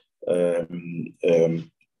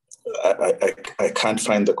 I can't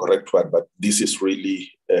find the correct word, but this is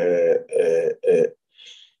really a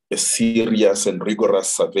serious and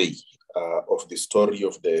rigorous survey of the story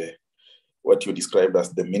of what you described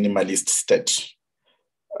as the minimalist state,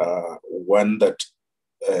 one that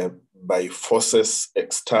by forces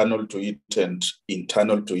external to it and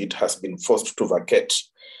internal to it has been forced to vacate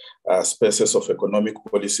spaces of economic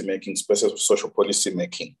policy making, spaces of social policy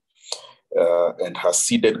making, and has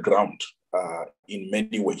ceded ground in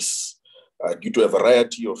many ways due to a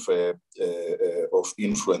variety of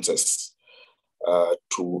influences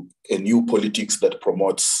to a new politics that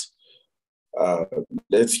promotes,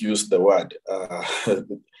 let's use the word,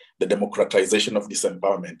 the democratization of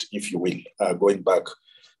disempowerment, if you will, going back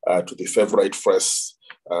to the favorite phrase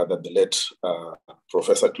that the late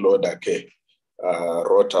Professor Claude Ake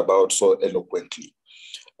wrote about so eloquently.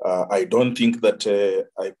 I don't think that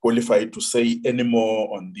I qualify to say any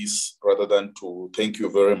more on this rather than to thank you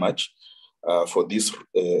very much for this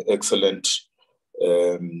excellent,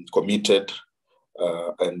 committed,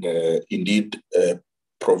 and indeed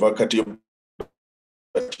provocative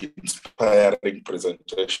but inspiring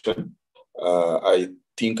presentation. I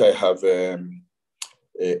think I have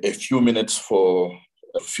a few minutes for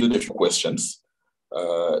a few questions,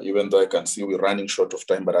 even though I can see we're running short of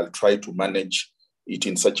time, but I'll try to manage it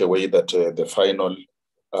in such a way that the final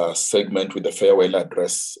segment with the farewell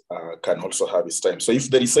address can also have its time. So if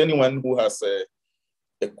there is anyone who has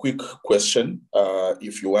a quick question,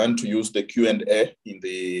 if you want to use the Q&A in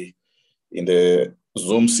the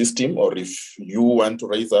Zoom system, or if you want to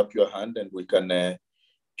raise up your hand and we can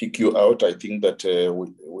pick you out, I think that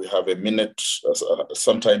we have a minute,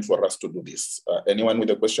 some time for us to do this. Anyone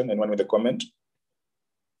with a question? Anyone with a comment?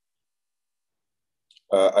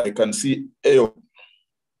 I can see Ayo.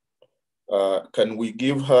 Can we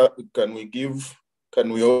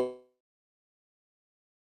all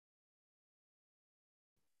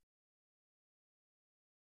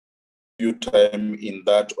you time in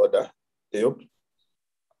that order? Ayo?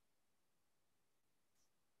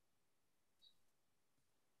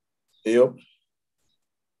 Ayo?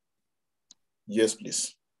 Yes,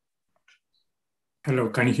 please. Hello,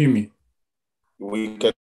 can you hear me? We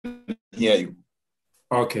can hear you.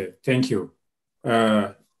 Okay, thank you.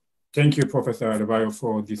 Thank you, Professor Adebayo,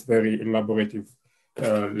 for this very elaborative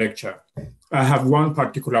lecture. I have one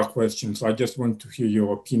particular question, so I just want to hear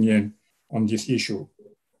your opinion on this issue.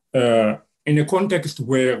 In a context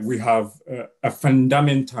where we have a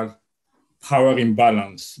fundamental power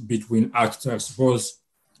imbalance between actors both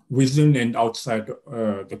within and outside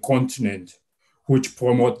the continent, which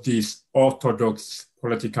promote this orthodox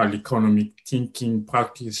political economic thinking,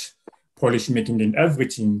 practice, policymaking, and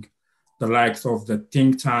everything, the likes of the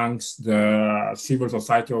think tanks, the civil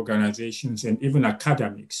society organizations, and even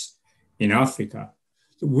academics in Africa.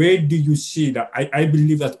 Where do you see that? I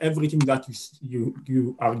believe that everything that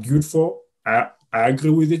you argued for, I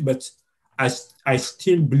agree with it, but I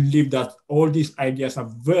still believe that all these ideas are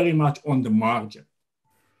very much on the margin.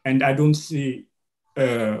 And I don't see,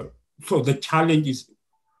 so the challenge is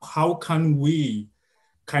how can we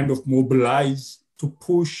kind of mobilize to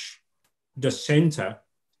push the center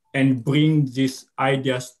and bring these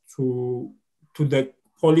ideas to the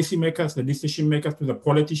policymakers, the decision makers, to the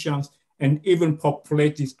politicians, and even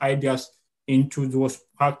populate these ideas into those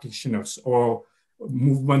practitioners or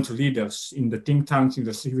movement leaders in the think tanks, in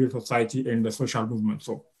the civil society, and the social movement.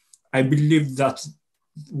 So I believe that's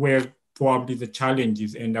where probably the challenge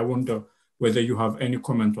is, and I wonder whether you have any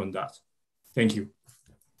comment on that. Thank you.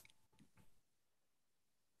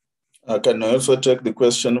 Can I also take the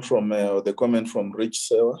question from the comment from Rich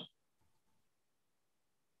Sewa?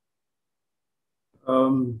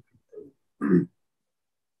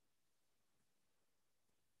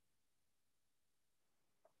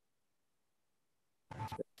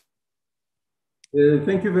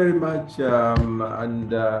 Thank you very much,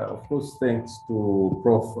 and of course, thanks to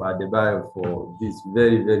Prof. Adebayo for this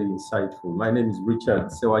very, very insightful. My name is Richard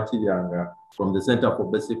Sewachilianga from the Center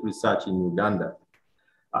for Basic Research in Uganda.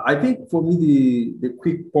 I think for me, the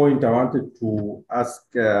quick point I wanted to ask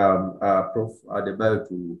Prof. Adebayo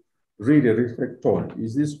to really reflect on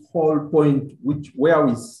is this whole point where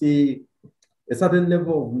we see a certain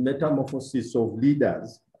level of metamorphosis of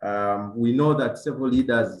leaders. We know that several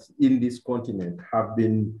leaders in this continent have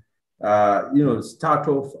been, start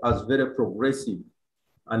off as very progressive,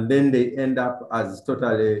 and then they end up as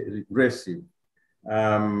totally regressive.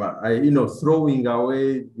 Throwing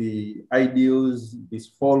away the ideals,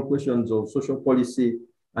 these whole questions of social policy,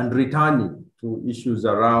 and returning to issues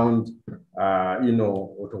around,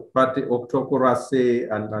 autocracy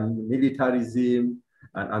and militarism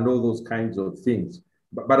and all those kinds of things.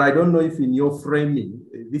 But I don't know if in your framing,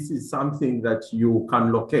 this is something that you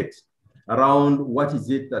can locate around what is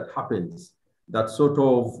it that happens that sort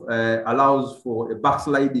of allows for a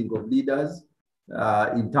backsliding of leaders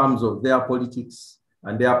in terms of their politics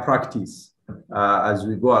and their practice as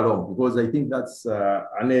we go along, because I think that's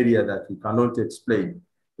an area that we cannot explain,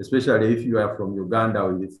 especially if you are from Uganda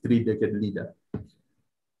with a 3-decade leader.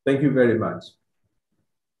 Thank you very much.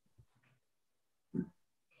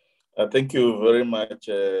 Thank you very much,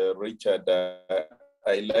 Richard.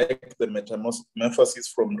 I like the metamorphosis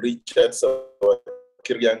from Richard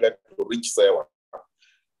Kirianga to Rich Sewa.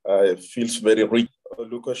 It feels very rich.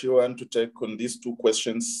 Olukoshi, you want to take on these two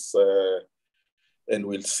questions, and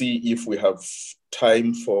we'll see if we have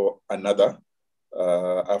time for another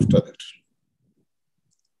after that.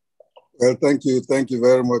 Well, thank you. Thank you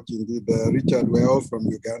very much indeed. Richard, we're all from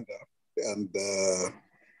Uganda, and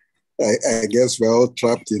I guess we're all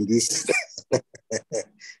trapped in this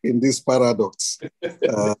in this paradox.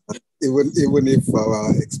 Even if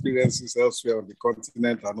our experiences elsewhere on the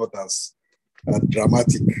continent are not as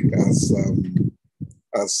dramatic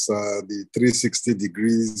as the 360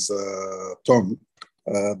 degrees turn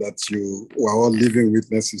that you were all living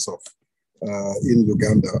witnesses of in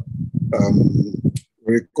Uganda.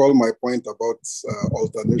 Recall my point about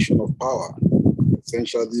alternation of power,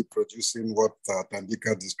 essentially producing what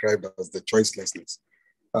Tandika described as the choicelessness.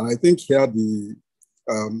 And I think here the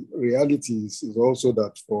reality is also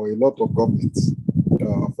that for a lot of governments,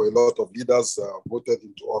 for a lot of leaders voted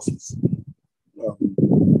into office,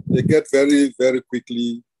 they get very, very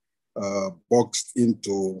quickly boxed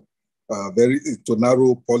into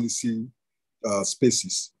narrow policy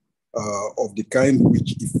spaces of the kind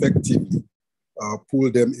which effectively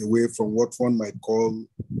pull them away from what one might call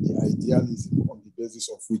the idealism on the basis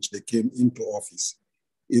of which they came into office,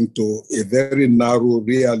 into a very narrow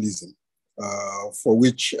realism, for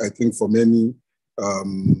which I think for many,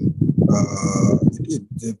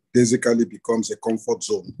 it basically becomes a comfort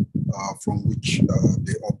zone from which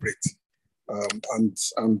they operate. And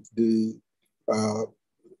the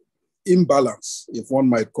imbalance, if one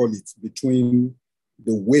might call it, between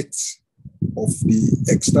the weight of the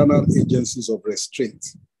external agencies of restraint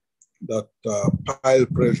that pile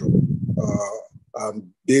pressure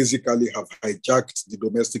basically have hijacked the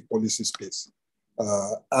domestic policy space.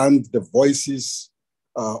 And the voices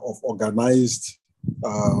of organized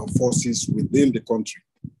forces within the country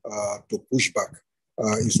to push back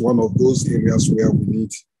is one of those areas where we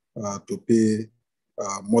need to pay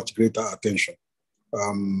much greater attention.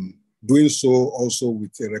 Doing so also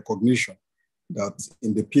with a recognition that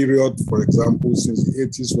in the period, for example, since the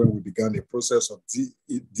 80s when we began a process of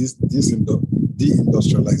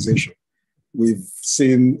deindustrialization, we've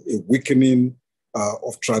seen a weakening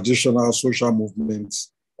of traditional social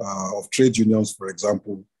movements, of trade unions, for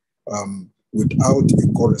example, without a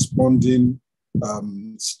corresponding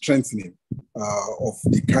strengthening of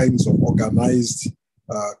the kinds of organized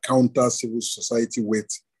counter civil society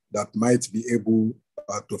weight that might be able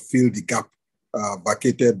to fill the gap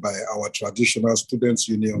vacated by our traditional students'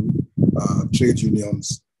 union, trade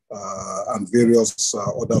unions, and various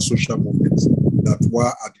other social movements that were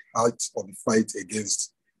at the height of the fight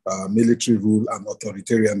against military rule and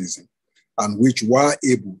authoritarianism, and which were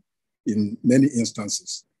able, in many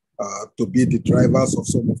instances, to be the drivers of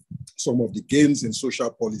some of the gains in social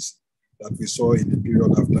policy that we saw in the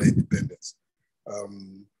period after independence.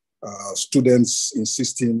 Students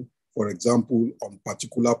insisting, for example, on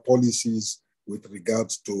particular policies with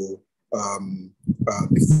regards to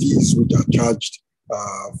the fees which are charged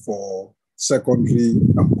for secondary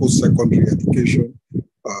and post-secondary education,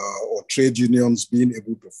 or trade unions being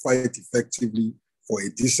able to fight effectively for a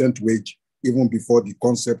decent wage, even before the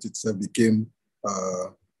concept itself became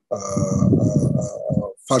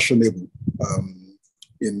fashionable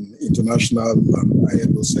in international and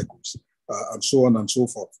ILO circles, and so on and so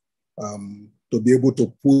forth, to be able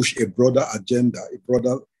to push a broader agenda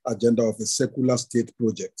of a secular state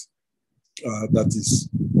project that is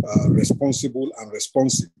responsible and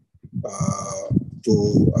responsive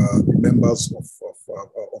to the members of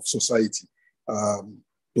society,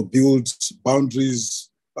 to build boundaries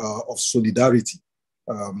of solidarity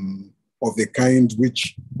of a kind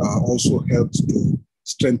which also helps to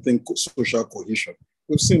strengthen social cohesion.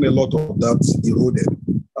 We've seen a lot of that eroded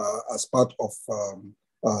as part of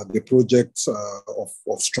the project of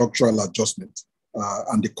structural adjustment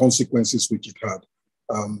and the consequences which it had.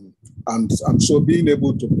 And so being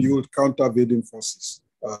able to build countervailing forces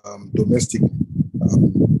domestically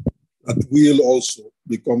that will also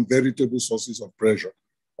become veritable sources of pressure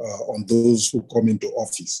on those who come into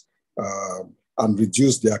office and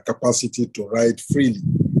reduce their capacity to ride freely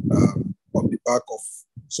on the back of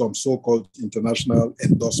some so-called international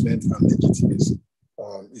endorsement and legitimacy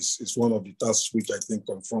is one of the tasks which I think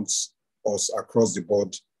confronts us across the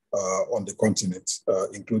board on the continent,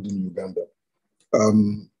 including Uganda.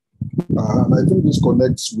 And I think this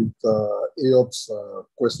connects with Eyob's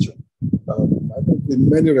question. I think in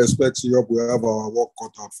many respects, Eyob, we have our work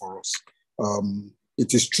cut out for us.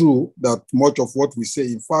 It is true that much of what we say,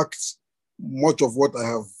 in fact, much of what I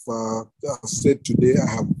have said today, I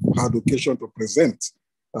have had occasion to present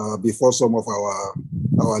before some of our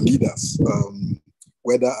leaders,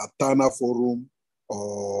 whether at Tana Forum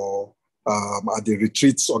or at the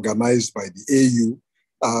retreats organized by the AU.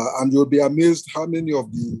 And you'll be amazed how many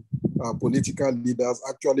of the political leaders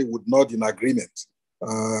actually would nod in agreement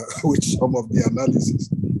with some of the analysis.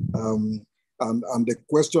 And the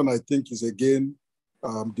question, I think, is again,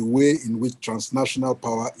 the way in which transnational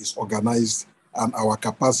power is organized and our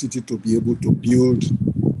capacity to be able to build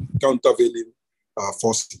countervailing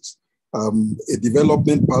forces. A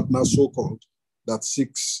development partner, so-called, that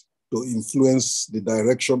seeks to influence the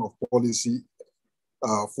direction of policy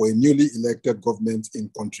for a newly elected government in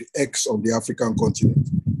country X on the African continent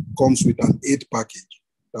comes with an aid package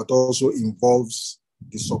that also involves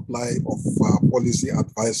the supply of policy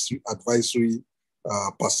advisory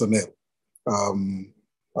personnel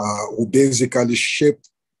who basically shape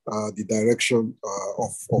the direction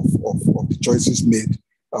of the choices made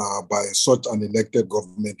by such an elected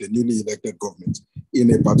government, a newly elected government, in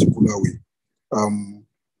a particular way.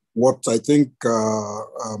 What I think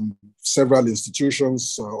several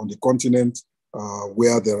institutions on the continent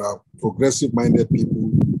where there are progressive-minded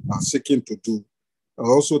people are seeking to do,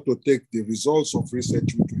 also to take the results of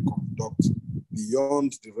research which we conduct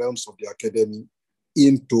beyond the realms of the academy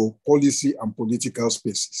into policy and political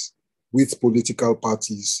spaces, with political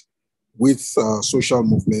parties, with social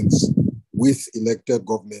movements, with elected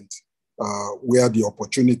government, where the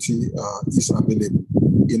opportunity is available,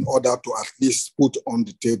 in order to at least put on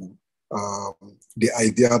the table the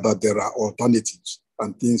idea that there are alternatives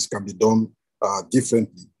and things can be done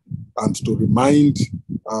differently, and to remind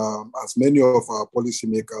as many of our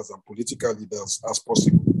policymakers and political leaders as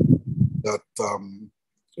possible that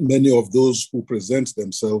many of those who present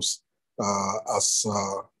themselves as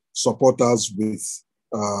supporters with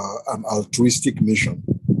an altruistic mission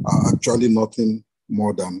are actually nothing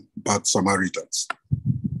more than bad Samaritans.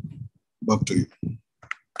 Back to you.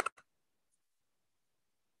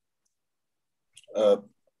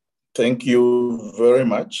 Thank you very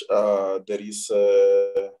much. There is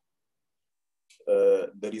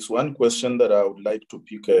one question that I would like to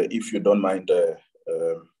pick, if you don't mind. There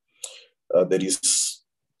is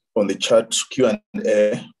on the chat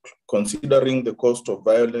Q&A, considering the cost of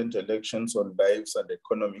violent elections on lives and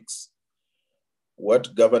economics,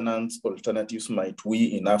 what governance alternatives might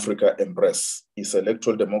we in Africa embrace? Is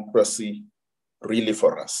electoral democracy really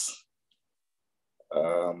for us?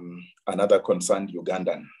 Another concerned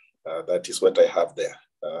Ugandan. That is what I have there.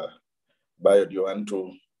 Bayo, do you want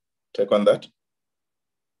to take on that?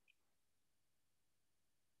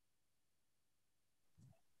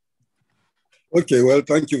 Okay, well,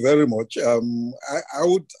 thank you very much. I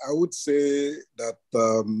would say that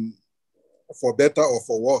for better or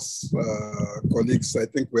for worse, colleagues, I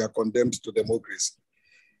think we are condemned to democracy.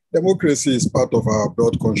 Democracy is part of our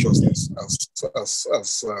broad consciousness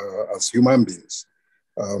as human beings.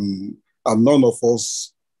 And none of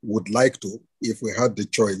us would like to, if we had the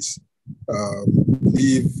choice,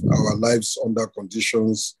 live our lives under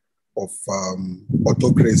conditions of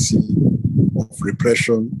autocracy, of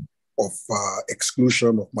repression, of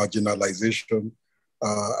exclusion, of marginalization,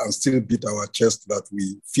 and still beat our chest that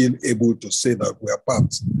we feel able to say that we are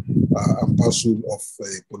part and parcel of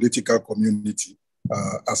a political community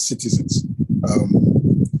as citizens.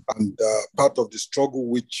 And part of the struggle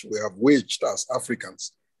which we have waged as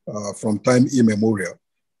Africans from time immemorial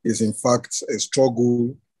is in fact a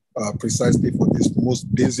struggle precisely for this most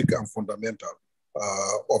basic and fundamental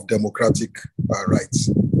of democratic rights.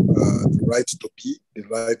 The right to be, the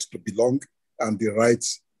right to belong, and the right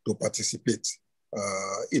to participate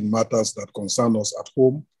in matters that concern us at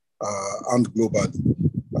home and globally.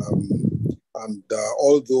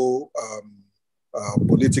 Although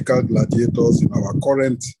political gladiators in our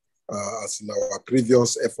current, as in our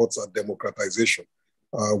previous efforts at democratization,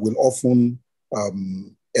 will often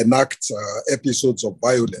enact episodes of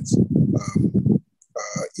violence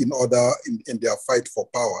in their fight for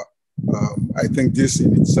power, I think this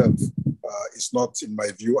in itself is not, in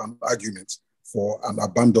my view, an argument for an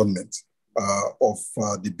abandonment of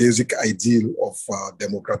the basic ideal of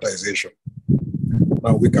democratization.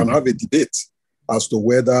 Now, we can have a debate as to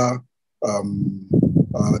whether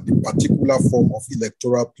the particular form of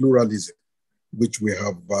electoral pluralism, which we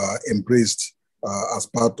have embraced as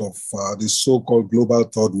part of the so-called global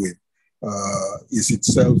third wave, is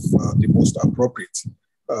itself the most appropriate.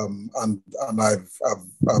 And I've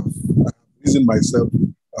reasoned myself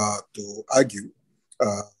to argue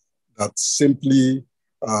that simply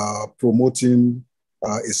promoting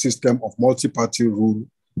a system of multi-party rule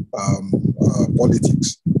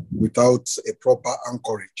politics without a proper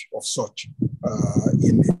anchorage of such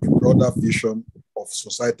in a broader vision of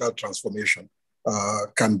societal transformation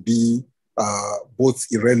can be both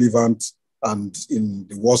irrelevant and, in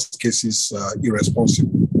the worst cases,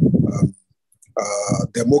 irresponsible.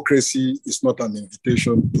 Democracy is not an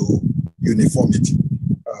invitation to uniformity.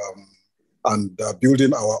 And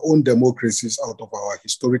building our own democracies out of our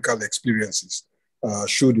historical experiences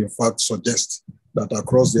should, in fact, suggest that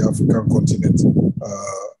across the African continent,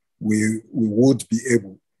 we would be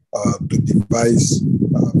able to devise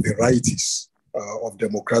varieties of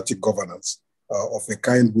democratic governance of a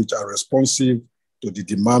kind which are responsive to the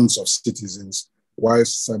demands of citizens, while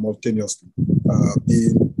simultaneously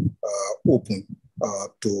being open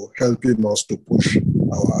to helping us to push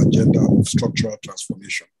our agenda of structural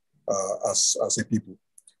transformation as a people.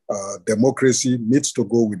 Democracy needs to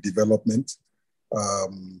go with development,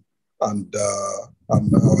 and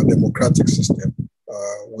our democratic system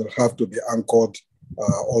will have to be anchored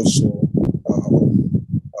also on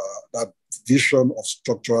that vision of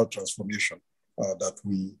structural transformation that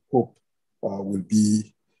we hope will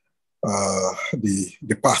be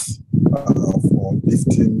the path for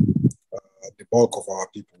lifting the bulk of our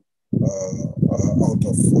people out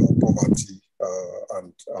of poverty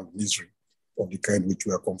and misery of the kind which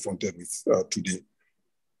we are confronted with today.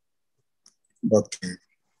 Back to you.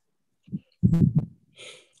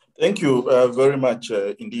 Thank you very much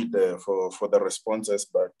indeed for the responses,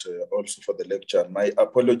 but also for the lecture. My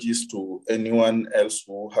apologies to anyone else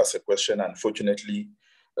who has a question. Unfortunately,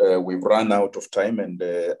 we've run out of time, and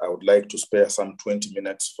I would like to spare some 20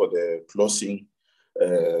 minutes for the closing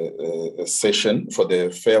session, for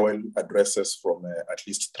the farewell addresses from at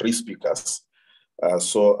least 3 speakers.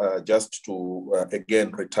 Just to,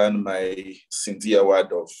 again, return my sincere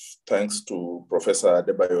word of thanks to Professor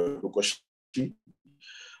Adebayo Olukoshi,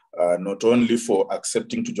 not only for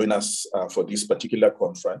accepting to join us for this particular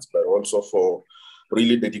conference, but also for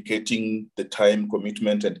really dedicating the time,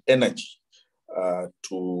 commitment, and energy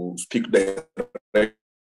to speak directly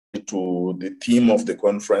to the theme of the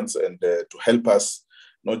conference and to help us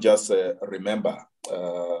not just remember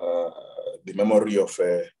the memory of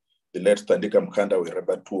the late Thandika Mkandawire,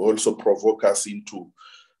 but to also provoke us into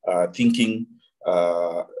thinking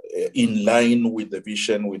in line with the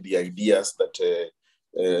vision, with the ideas that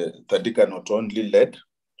Thandika not only led,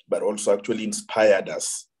 but also actually inspired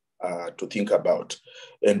us to think about.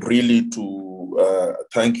 And really to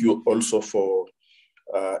thank you also for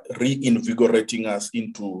reinvigorating us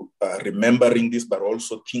into remembering this, but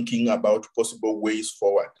also thinking about possible ways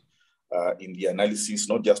forward in the analysis,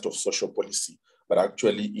 not just of social policy, but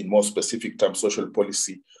actually in more specific terms, social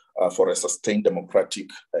policy for a sustained democratic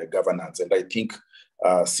governance. And I think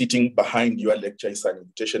sitting behind your lecture is an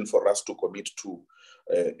invitation for us to commit to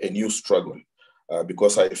a new struggle,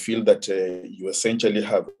 because I feel that you essentially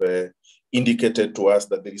have indicated to us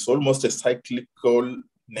that there is almost a cyclical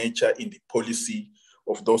nature in the policy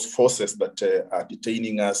of those forces that are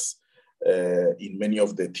detaining us in many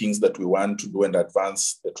of the things that we want to do and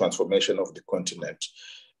advance the transformation of the continent.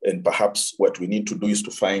 And perhaps what we need to do is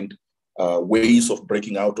to find ways of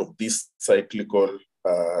breaking out of this cyclical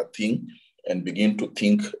thing and begin to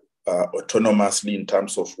think autonomously in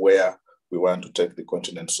terms of where we want to take the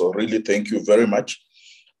continent. So really, thank you very much.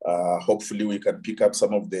 Hopefully we can pick up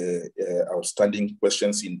some of the outstanding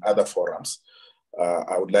questions in other forums.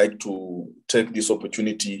 I would like to take this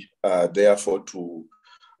opportunity, therefore, to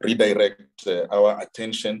redirect our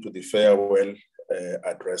attention to the farewell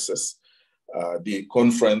addresses. The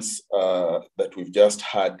conference that we've just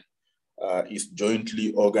had is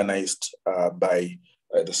jointly organized by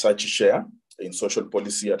the SPiA in social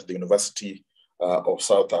policy at the University of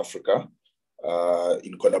South Africa,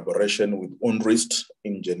 in collaboration with UNRIST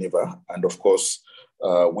in Geneva, and of course,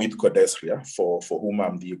 with CODESRIA, for whom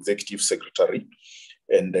I'm the executive secretary.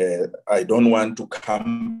 And I don't want to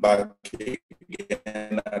come back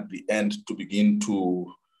again at the end to begin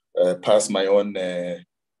to pass my own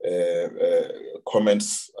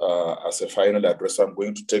comments as a final address. I'm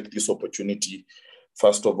going to take this opportunity,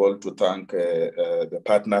 first of all, to thank the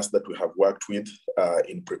partners that we have worked with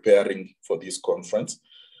in preparing for this conference,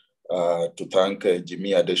 to thank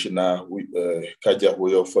Jimmy Adeshina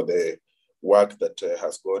Kajahuyo for the work that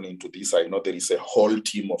has gone into this. I know there is a whole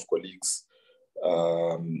team of colleagues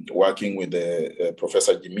working with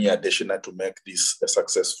Professor Jimmy Adeshina to make this a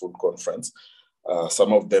successful conference.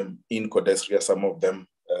 Some of them in CODESRIA, some of them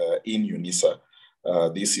in UNISA.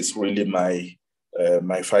 This is really my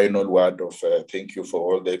final word of thank you for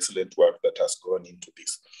all the excellent work that has gone into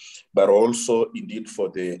this, but also indeed for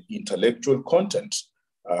the intellectual content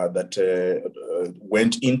that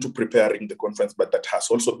went into preparing the conference, but that has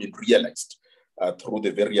also been realized through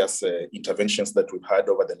the various interventions that we've had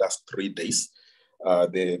over the last 3 days.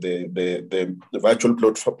 The virtual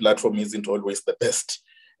platform isn't always the best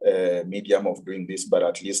medium of doing this, but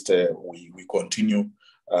at least we continue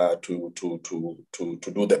to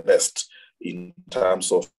do the best in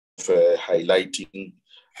terms of highlighting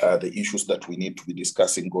the issues that we need to be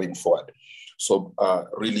discussing going forward. So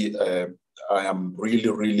really, I am really,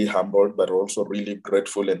 really humbled, but also really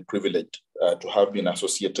grateful and privileged to have been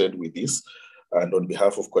associated with this, and on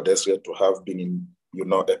behalf of CODESRIA to have been,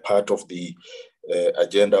 a part of the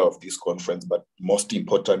agenda of this conference, but most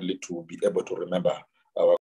importantly, to be able to remember